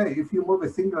me, okay, if you move a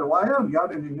single wire, you are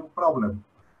in a new problem.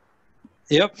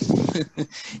 Yep.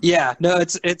 Yeah. No,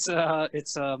 it's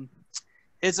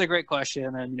a great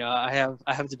question, and I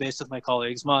have debates with my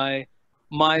colleagues. My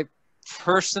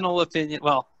personal opinion.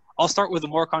 Well, I'll start with a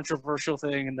more controversial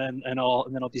thing, and then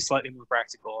I'll be slightly more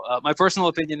practical. My personal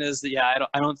opinion is that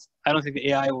I don't think the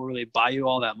AI will really buy you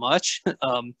all that much.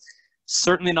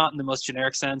 Certainly not in the most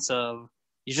generic sense of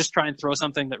you just try and throw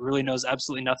something that really knows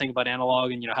absolutely nothing about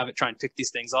analog and have it try and pick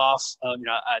these things off.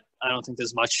 I don't think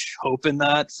there's much hope in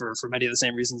that for many of the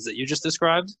same reasons that you just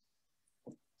described.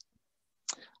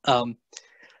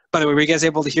 By the way, were you guys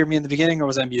able to hear me in the beginning, or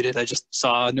was I muted? I just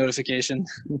saw a notification.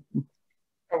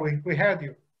 Oh, we heard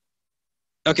you.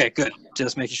 Okay, good.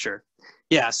 Just making sure.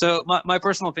 Yeah, so my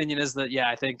personal opinion is that,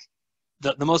 I think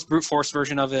the most brute force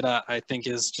version of it, I think,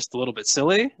 is just a little bit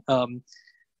silly.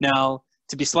 Now,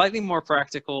 to be slightly more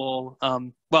practical,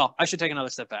 well, I should take another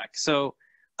step back. So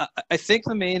I think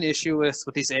the main issue with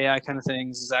these AI kind of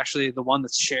things is actually the one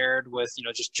that's shared with,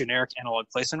 just generic analog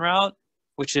place and route,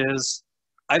 which is,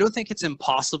 I don't think it's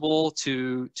impossible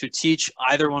to teach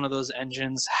either one of those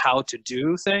engines how to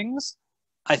do things.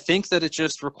 I think that it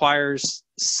just requires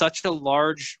such a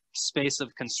large space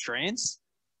of constraints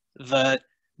that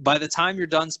by the time you're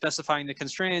done specifying the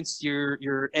constraints,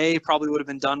 your A probably would have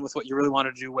been done with what you really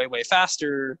wanted to do way, way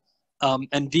faster.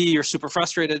 And B, you're super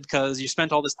frustrated because you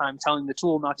spent all this time telling the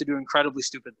tool not to do incredibly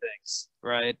stupid things,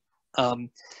 right? And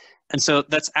so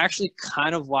that's actually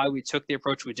kind of why we took the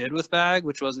approach we did with BAG,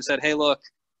 which was we said, hey, look,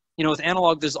 with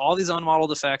analog, there's all these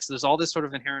unmodeled effects, there's all this sort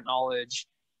of inherent knowledge.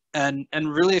 And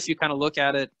really, if you kind of look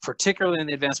at it, particularly in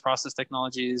the advanced process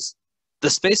technologies, the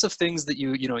space of things that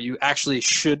you actually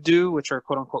should do, which are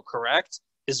quote unquote correct,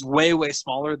 is way, way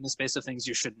smaller than the space of things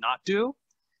you should not do.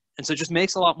 And so it just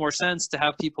makes a lot more sense to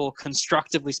have people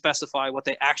constructively specify what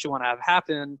they actually want to have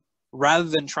happen, rather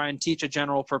than try and teach a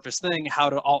general purpose thing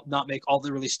how to not make all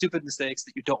the really stupid mistakes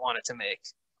that you don't want it to make.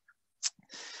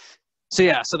 So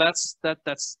yeah, so that's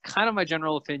kind of my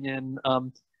general opinion.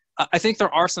 I think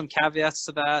there are some caveats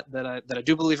to that I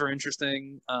do believe are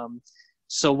interesting.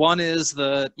 So one is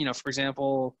that, for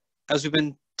example, as we've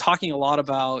been talking a lot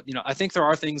about, I think there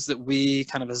are things that we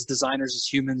kind of as designers, as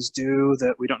humans do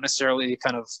that we don't necessarily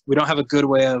we don't have a good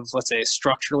way of, let's say,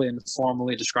 structurally and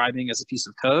formally describing as a piece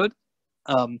of code.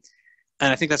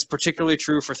 And I think that's particularly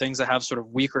true for things that have sort of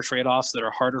weaker trade-offs that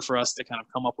are harder for us to kind of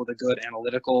come up with a good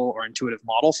analytical or intuitive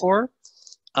model for.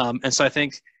 And so I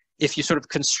think if you sort of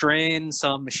constrain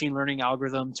some machine learning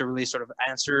algorithm to really sort of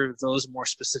answer those more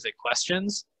specific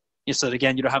questions, so that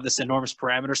again, you don't have this enormous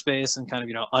parameter space and kind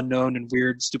of, unknown and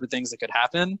weird, stupid things that could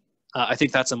happen, I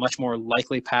think that's a much more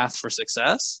likely path for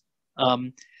success.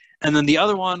 And then the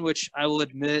other one, which I will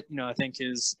admit, I think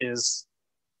is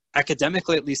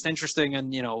academically at least interesting,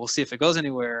 and we'll see if it goes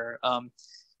anywhere.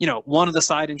 One of the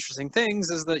side interesting things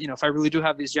is that if I really do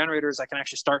have these generators, I can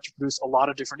actually start to produce a lot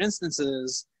of different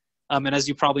instances. And as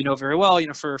you probably know very well,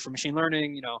 for machine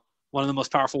learning, one of the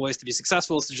most powerful ways to be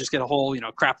successful is to just get a whole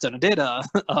crap ton of data.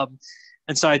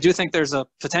 And so I do think there's a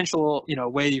potential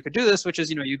way you could do this, which is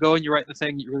you go and you write the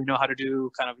thing you really know how to do,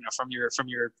 kind of from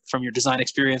your design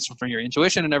experience, from your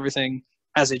intuition and everything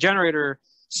as a generator.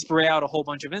 spray out a whole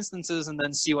bunch of instances and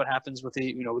then see what happens with the,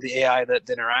 you know, with the AI that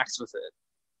interacts with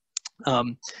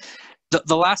it.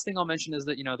 The last thing I'll mention is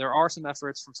that, you know, there are some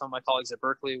efforts from some of my colleagues at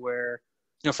Berkeley where,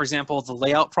 you know, for example, the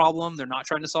layout problem they're not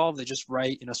trying to solve. They just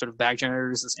write, you know, sort of bag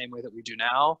generators the same way that we do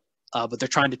now. But they're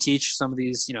trying to teach some of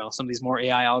these, you know, some of these more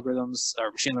AI algorithms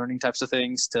or machine learning types of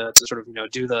things to sort of, you know,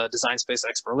 do the design space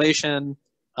exploration,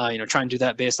 you know, try and do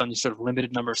that based on sort of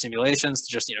limited number of simulations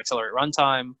to just, you know, accelerate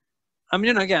runtime. I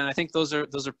mean, again, I think those are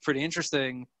pretty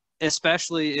interesting,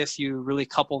 especially if you really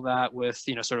couple that with,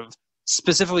 you know, sort of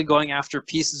specifically going after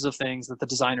pieces of things that the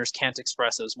designers can't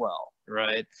express as well,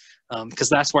 right? Because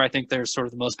that's where I think there's sort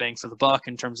of the most bang for the buck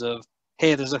in terms of,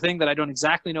 hey, there's a thing that I don't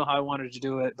exactly know how I wanted to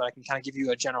do it, but I can kind of give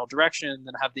you a general direction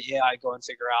and have the AI go and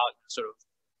figure out sort of,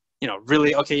 you know,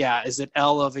 really, okay, yeah, is it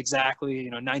L of exactly, you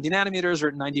know, 90 nanometers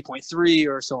or 90.3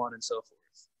 or so on and so forth.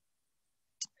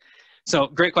 So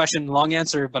great question, long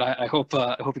answer, but I hope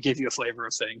it gave you a flavor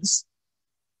of things.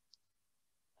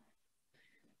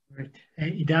 Great.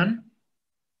 Idan?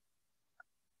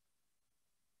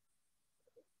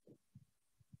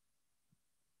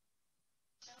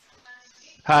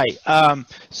 Hi.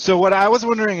 So what I was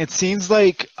wondering, it seems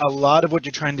like a lot of what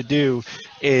you're trying to do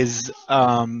is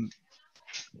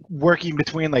working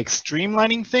between like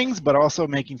streamlining things, but also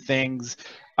making things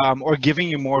or giving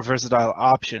you more versatile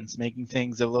options, making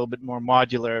things a little bit more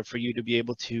modular for you to be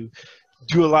able to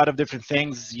do a lot of different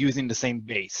things using the same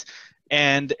base.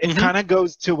 And it kind of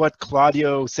goes to what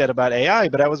Claudio said about AI,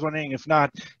 but I was wondering if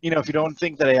not, you know, if you don't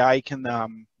think that AI can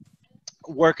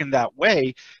work in that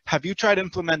way, have you tried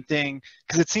implementing,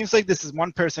 because it seems like this is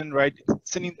one person, right,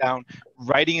 sitting down,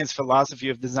 writing his philosophy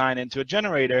of design into a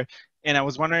generator, and I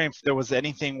was wondering if there was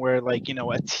anything where, like, you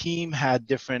know, a team had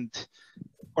different,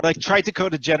 or like tried to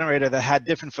code a generator that had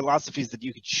different philosophies that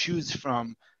you could choose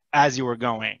from as you were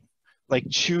going, like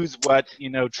choose what, you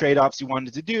know, trade-offs you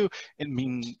wanted to do and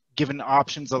being given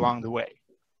options along the way.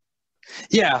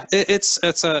 Yeah, it's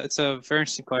a very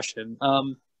interesting question.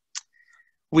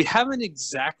 We haven't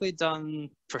exactly done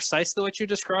precisely what you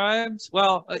described.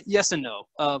 Well, yes and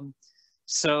no.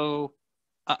 So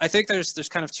I think there's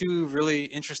kind of two really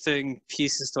interesting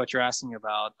pieces to what you're asking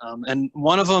about. And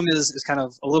one of them is kind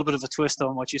of a little bit of a twist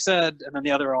on what you said, and then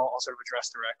the other I'll sort of address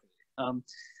directly.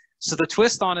 So the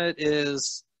twist on it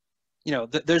is, you know,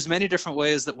 there's many different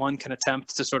ways that one can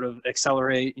attempt to sort of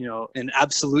accelerate, you know, in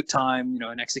absolute time, you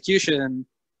know, in execution.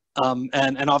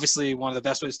 And obviously one of the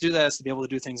best ways to do that is to be able to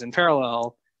do things in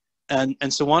parallel.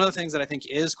 And so one of the things that I think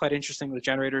is quite interesting with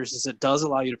generators is it does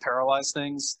allow you to parallelize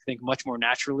things, I think, much more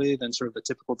naturally than sort of the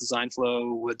typical design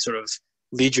flow would sort of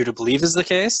lead you to believe is the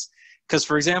case. Because,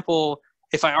 for example,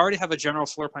 if I already have a general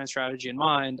floor plan strategy in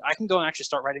mind, I can go and actually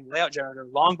start writing layout generator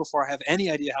long before I have any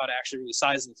idea how to actually really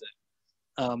size the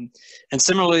thing. And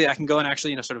similarly, I can go and actually,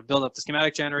 you know, sort of build up the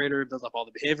schematic generator, build up all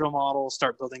the behavioral models,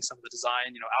 start building some of the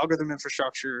design, you know, algorithm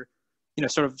infrastructure, you know,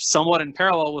 sort of somewhat in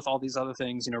parallel with all these other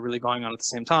things, you know, really going on at the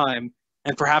same time.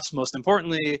 And perhaps most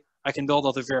importantly, I can build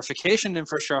all the verification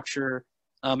infrastructure.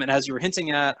 And as you were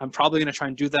hinting at, I'm probably going to try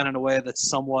and do that in a way that's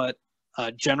somewhat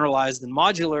generalized and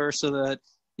modular so that,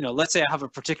 you know, let's say I have a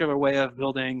particular way of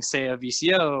building, say, a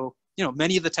VCO, you know,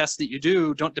 many of the tests that you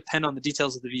do don't depend on the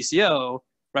details of the VCO,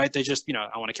 right? They just, you know,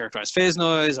 I want to characterize phase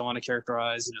noise, I want to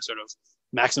characterize, you know, sort of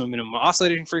maximum minimum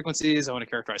oscillating frequencies, I want to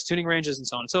characterize tuning ranges and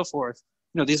so on and so forth.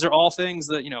 You know, these are all things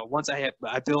that, you know, once I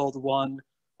build one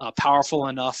powerful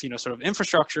enough, you know, sort of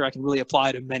infrastructure, I can really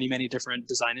apply to many, many different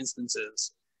design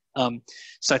instances.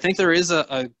 So I think there is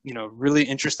a you know, really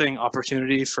interesting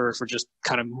opportunity for just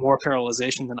kind of more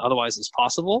parallelization than otherwise is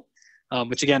possible,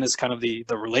 which again is kind of the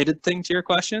related thing to your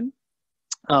question.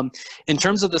 In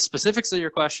terms of the specifics of your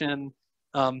question,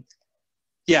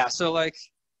 yeah, so like,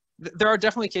 there are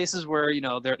definitely cases where, you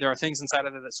know, there are things inside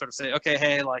of it that sort of say, okay,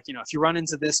 hey, like, you know, if you run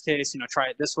into this case, you know, try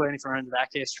it this way, and if you run into that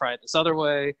case, try it this other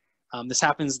way. This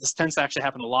tends to actually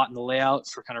happen a lot in the layout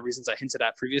for kind of reasons I hinted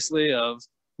at previously of,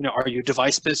 you know, are you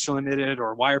device pitch limited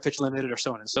or wire pitch limited or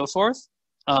so on and so forth.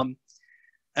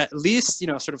 At least, you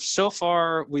know, sort of so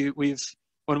far, when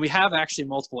we have actually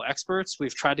multiple experts,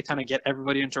 we've tried to kind of get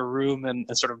everybody into a room and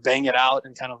sort of bang it out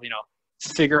and kind of, you know,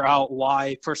 figure out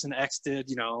why person X did,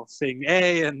 you know, thing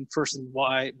A and person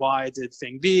Y did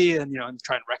thing B, and, you know, and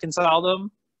try and reconcile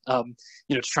them,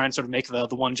 you know, to try and sort of make the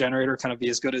one generator kind of be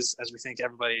as good as we think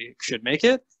everybody should make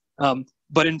it.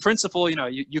 But in principle, you know,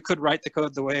 you could write the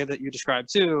code the way that you described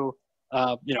too,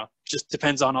 you know, just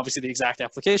depends on obviously the exact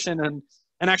application. And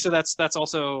actually that's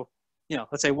also, you know,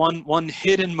 let's say one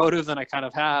hidden motive that I kind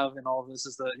of have in all of this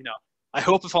is that, you know, I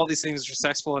hope if all these things are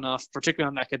successful enough, particularly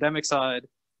on the academic side,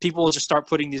 people will just start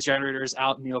putting these generators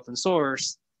out in the open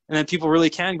source. And then people really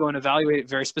can go and evaluate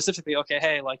very specifically, okay,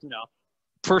 hey, like, you know,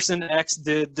 person X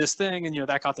did this thing and, you know,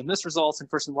 that got them this result, and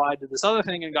person Y did this other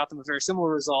thing and got them a very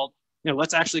similar result. You know,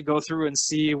 let's actually go through and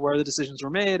see where the decisions were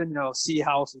made, and, you know, see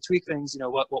how if we tweak things, you know,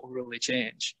 what will really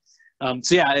change.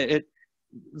 So yeah,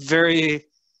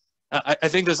 I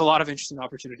think there's a lot of interesting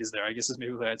opportunities there, I guess is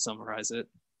maybe the way I'd summarize it.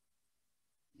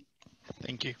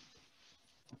 Thank you.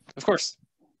 Of course.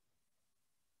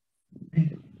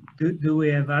 Do we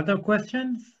have other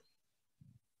questions?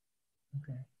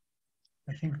 Okay,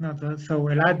 I think not. So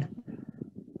Elad,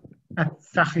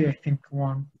 Sachi, I think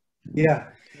one.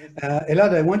 Yeah,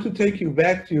 Elad, I want to take you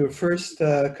back to your first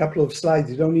couple of slides.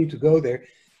 You don't need to go there.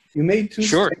 You made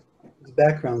two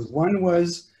backgrounds. One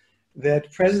was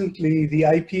that presently the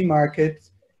IP market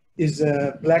is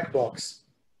a black box.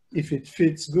 If it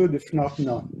fits, good. If not,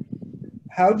 not.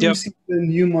 How do you see the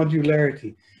new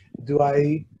modularity? Do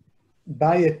I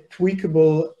buy a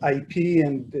tweakable IP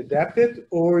and adapt it,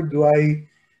 or do I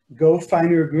go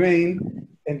finer grain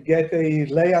and get a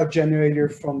layout generator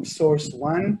from source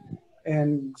 1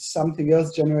 and something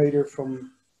else generator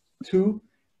from 2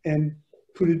 and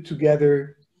put it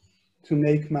together to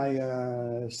make my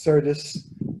Certus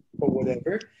or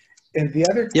whatever? And the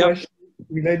other question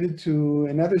related to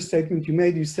another statement you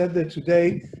made, you said that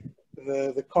today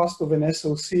the cost of an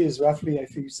SoC is roughly, I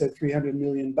think you said $300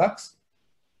 million.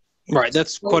 Right,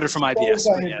 that's quoted from IBS. Suppose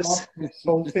I adopt this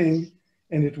whole thing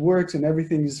and it works and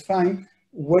everything is fine,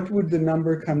 what would the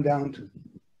number come down to?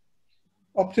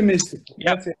 Optimistic.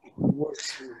 Yeah.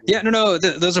 Yeah, no,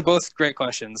 those are both great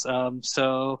questions.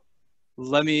 So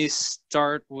let me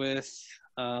start with,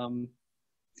 let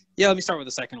me start with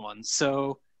the second one.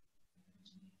 So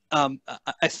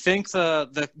I think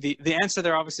the answer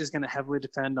there obviously is going to heavily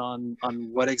depend on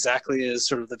what exactly is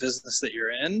sort of the business that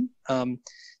you're in.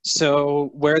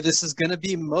 So where this is going to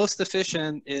be most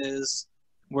efficient is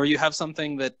where you have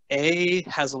something that A,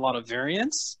 has a lot of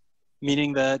variance,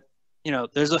 meaning that, you know,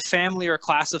 there's a family or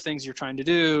class of things you're trying to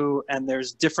do, and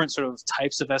there's different sort of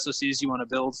types of SoCs you want to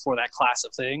build for that class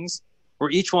of things, where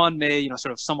each one may, you know,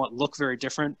 sort of somewhat look very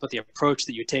different, but the approach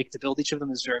that you take to build each of them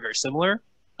is very, very similar.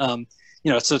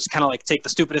 You know, so it's kind of like, take the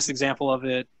stupidest example of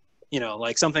it, you know,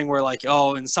 like something where like,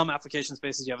 oh, in some application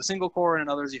spaces you have a single core, and in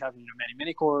others you have, you know,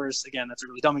 many cores. Again, that's a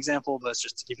really dumb example, but it's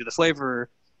just to give you the flavor.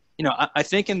 You know, I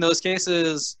think in those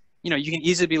cases, you know, you can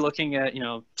easily be looking at, you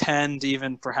know, 10 to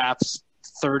even perhaps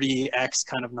 30x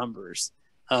kind of numbers.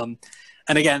 And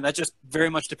again, that just very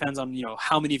much depends on, you know,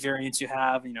 how many variants you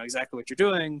have, you know, exactly what you're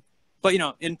doing. But, you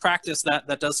know, in practice,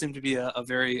 that does seem to be a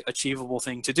very achievable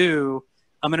thing to do.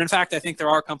 And in fact, I think there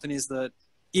are companies that,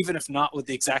 even if not with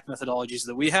the exact methodologies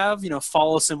that we have, you know,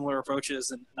 follow similar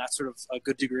approaches, and that's sort of a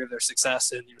good degree of their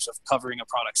success in, you know, sort of covering a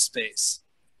product space.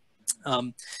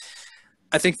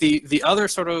 I think the other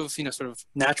sort of, you know, sort of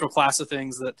natural class of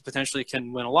things that potentially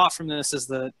can win a lot from this is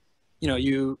that, you know,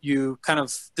 you kind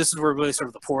of, this is where really sort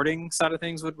of the porting side of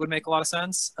things would make a lot of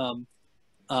sense.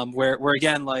 Where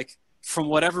again, like, from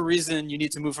whatever reason, you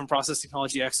need to move from process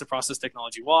technology X to process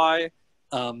technology Y.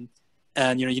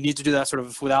 And, you know, you need to do that sort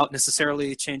of without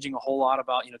necessarily changing a whole lot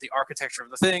about, you know, the architecture of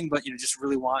the thing, but, you know, just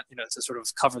really want, you know, to sort of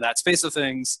cover that space of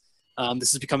things.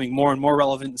 This is becoming more and more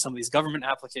relevant in some of these government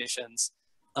applications.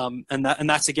 And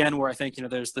that's, again, where I think, you know,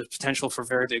 there's the potential for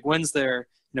very big wins there,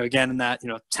 you know, again, in that, you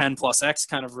know, 10 plus X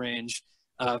kind of range,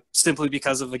 simply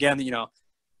because of, again, you know,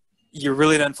 you're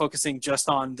really then focusing just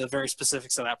on the very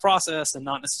specifics of that process and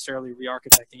not necessarily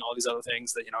re-architecting all these other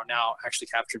things that, you know, are now actually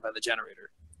captured by the generator.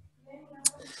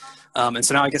 And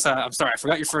so now I guess I'm sorry, I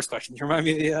forgot your first question. Can you remind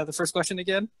me the first question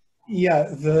again? Yeah,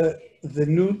 the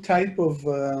new type of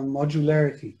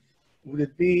modularity, would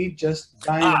it be just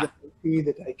buying the IP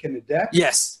that I can adapt?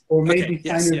 Yes. Or maybe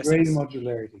finer grain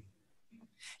modularity?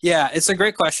 Yeah, it's a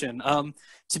great question.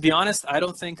 To be honest, I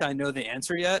don't think I know the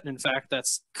answer yet. In fact,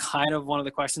 that's kind of one of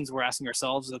the questions we're asking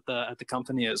ourselves at the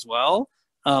company as well.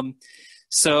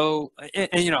 So,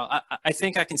 and you know, I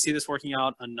think I can see this working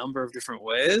out a number of different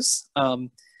ways.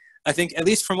 I think, at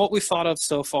least from what we've thought of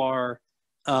so far,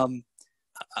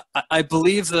 I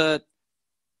believe that,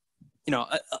 you know,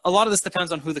 a lot of this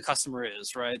depends on who the customer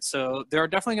is, right? So there are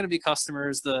definitely going to be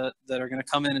customers that are going to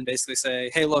come in and basically say,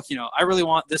 hey, look, you know, I really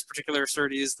want this particular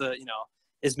Certes that, you know,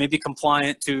 is maybe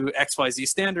compliant to XYZ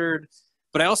standard,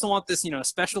 but I also want this, you know,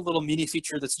 special little mini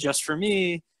feature that's just for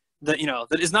me, that, you know,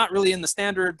 that is not really in the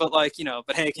standard, but like, you know,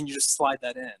 but hey, can you just slide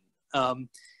that in?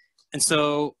 And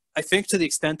so I think to the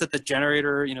extent that the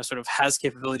generator, you know, sort of has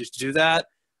capability to do that,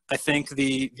 I think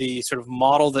the sort of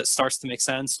model that starts to make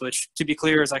sense, which, to be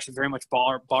clear, is actually very much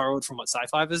borrowed from what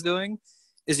Sci5 is doing,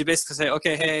 is you basically say,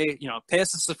 okay, hey, you know, pay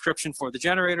us a subscription for the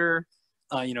generator.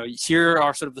 here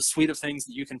are sort of the suite of things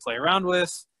that you can play around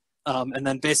with. And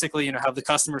then basically, have the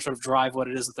customer sort of drive what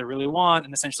it is that they really want.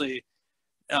 And essentially,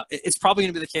 it's probably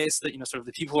going to be the case that, sort of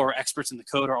the people who are experts in the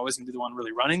code are always going to be the one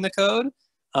really running the code.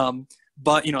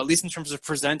 But, at least in terms of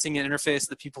presenting an interface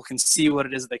that people can see what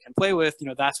it is that they can play with,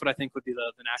 that's what I think would be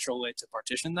the natural way to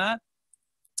partition that.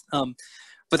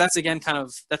 But that's, again,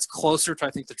 that's closer to, I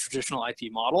think, the traditional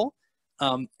IP model.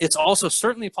 It's also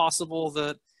certainly possible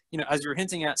that, as you're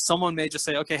hinting at, someone may just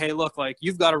say, okay, hey, look, like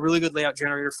you've got a really good layout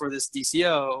generator for this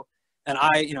DCO. And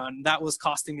and that was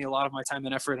costing me a lot of my time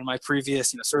and effort in my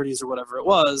previous, CERTIs or whatever it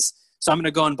was. So I'm going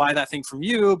to go and buy that thing from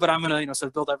you, but I'm going to, sort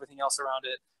of build everything else around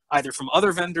it, either from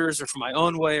other vendors or from my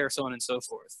own way or so on and so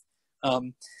forth.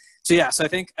 So yeah, so I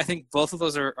think both of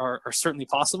those are certainly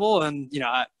possible. And,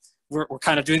 we're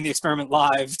kind of doing the experiment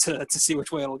live to see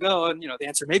which way it'll go. And, the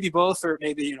answer may be both, or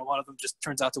maybe, one of them just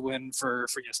turns out to win for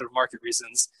sort of market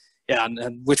reasons. Yeah,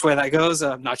 and which way that goes,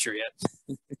 I'm not sure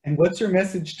yet. And what's your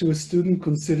message to a student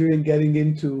considering getting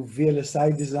into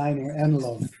VLSI design or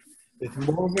analog? That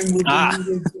more of them would be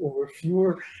needed, or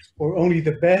fewer, or only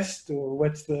the best, or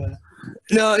what's the?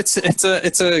 No, it's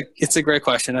a great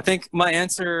question. I think my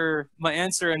answer,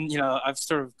 and I've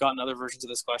sort of gotten other versions of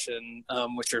this question,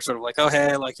 which are sort of like, oh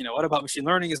hey, like what about machine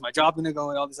learning? Is my job going to go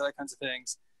away? All these other kinds of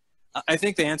things. I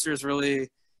think the answer is really,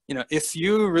 if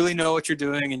you really know what you're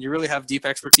doing and you really have deep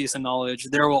expertise and knowledge,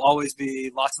 there will always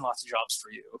be lots and lots of jobs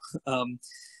for you.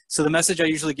 So the message I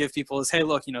usually give people is, hey,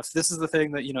 look, if this is the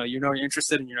thing that you're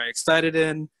interested in, you're excited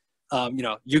in,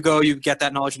 you go, you get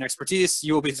that knowledge and expertise,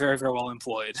 you will be very, very well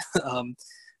employed.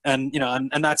 And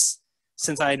that's,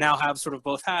 since I now have sort of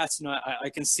both hats, I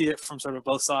can see it from sort of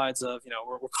both sides of,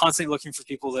 we're constantly looking for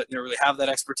people that really have that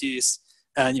expertise.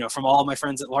 And, from all my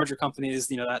friends at larger companies,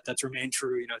 that's remained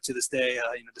true, to this day,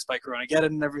 despite Corona-Geddon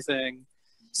and everything.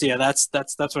 So yeah, that's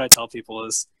what I tell people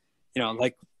is,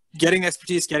 like getting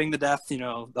expertise, getting the depth,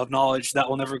 of knowledge, that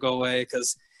will never go away.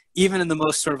 Because even in the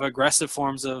most sort of aggressive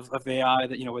forms of AI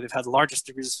that, where they've had the largest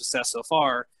degrees of success so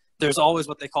far, there's always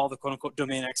what they call the quote unquote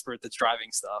domain expert that's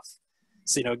driving stuff.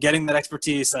 So, getting that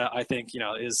expertise, I think,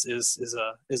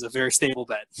 is a very stable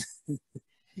bet.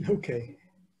 Okay.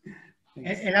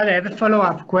 Elad, I have a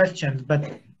follow-up question,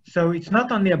 but so it's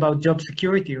not only about job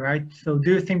security, right? So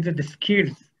do you think that the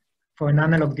skills for an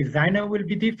analog designer will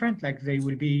be different? Like they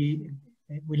will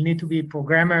need to be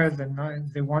programmers and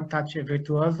they won't touch a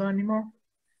virtuoso anymore?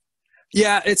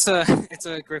 Yeah, it's a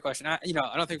great question. I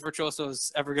don't think virtuoso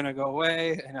is ever going to go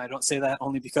away, and I don't say that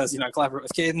only because I collaborate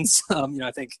with Cadence.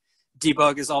 I think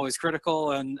debug is always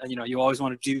critical, and you always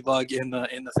want to debug in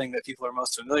the thing that people are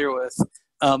most familiar with.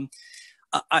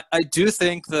 I do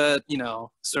think that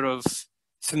sort of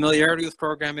familiarity with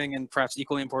programming, and perhaps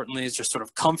equally importantly is just sort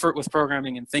of comfort with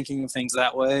programming and thinking of things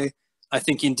that way, I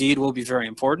think indeed will be very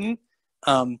important.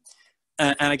 And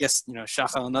I guess,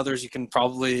 Shachal and others, you can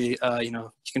probably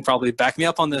back me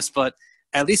up on this, but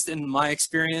at least in my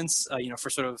experience, for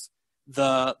sort of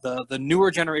the newer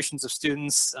generations of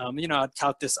students, I'd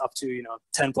count this up to,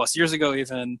 10 plus years ago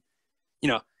even,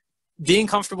 being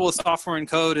comfortable with software and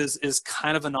code is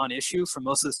kind of a non-issue for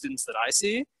most of the students that I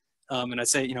see. And I'd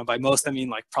say, by most, I mean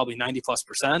like probably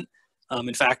 90+%.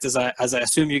 In fact, as I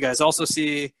assume you guys also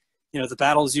see, the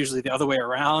battle is usually the other way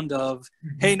around of,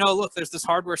 hey, no, look, there's this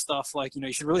hardware stuff. Like,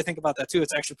 you should really think about that too.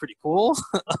 It's actually pretty cool.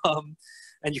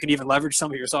 And you can even leverage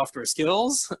some of your software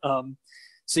skills.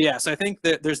 So I think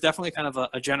that there's definitely kind of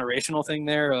a generational thing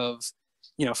there of,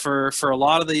 for a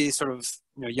lot of the sort of,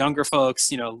 younger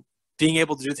folks, being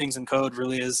able to do things in code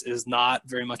really is not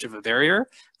very much of a barrier.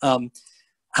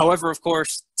 However, of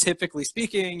course, typically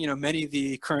speaking, many of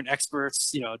the current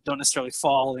experts, don't necessarily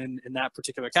fall in that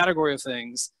particular category of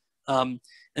things. And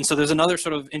so there's another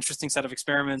sort of interesting set of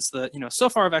experiments that, so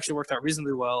far have actually worked out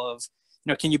reasonably well of,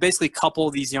 can you basically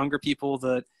couple these younger people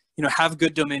that, have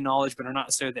good domain knowledge, but are not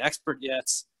necessarily the expert yet,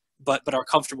 but are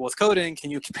comfortable with coding?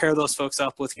 Can you compare those folks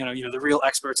up with, the real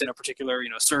experts in a particular,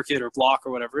 circuit or block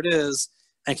or whatever it is?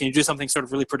 And can you do something sort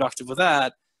of really productive with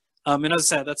that? And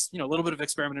as I said, that's, a little bit of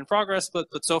experiment in progress, but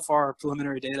so far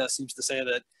preliminary data seems to say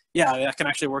that, yeah, that can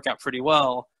actually work out pretty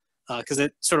well. Because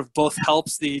it sort of both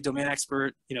helps the domain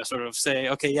expert, sort of say,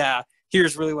 okay, yeah,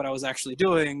 here's really what I was actually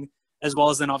doing, as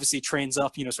well as then obviously trains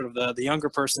up, sort of the younger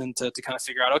person to kind of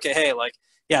figure out, okay, hey, like,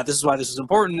 yeah, this is why this is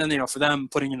important. And, for them,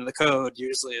 putting into the code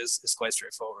usually is quite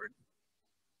straightforward.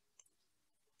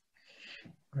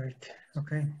 Great.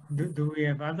 Okay. Do we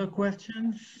have other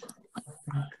questions?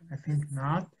 I think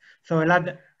not. So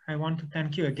Elad, I want to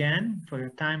thank you again for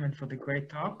your time and for the great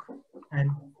talk. And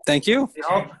thank you.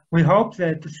 We hope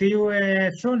to see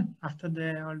you soon after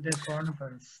all the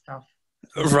coronavirus stuff.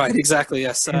 Right, exactly.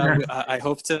 Yes, I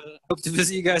hope to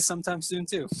visit you guys sometime soon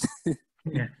too.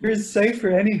 Yeah. It's safer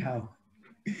anyhow.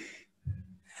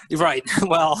 Right.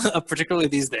 Well, particularly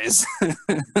these days.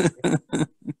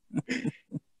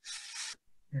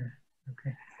 Yeah.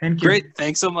 Okay. Thank you. Great.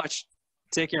 Thanks so much.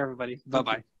 Take care, everybody.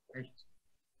 Bye-bye.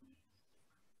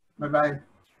 Bye-bye.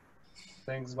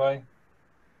 Thanks, bye.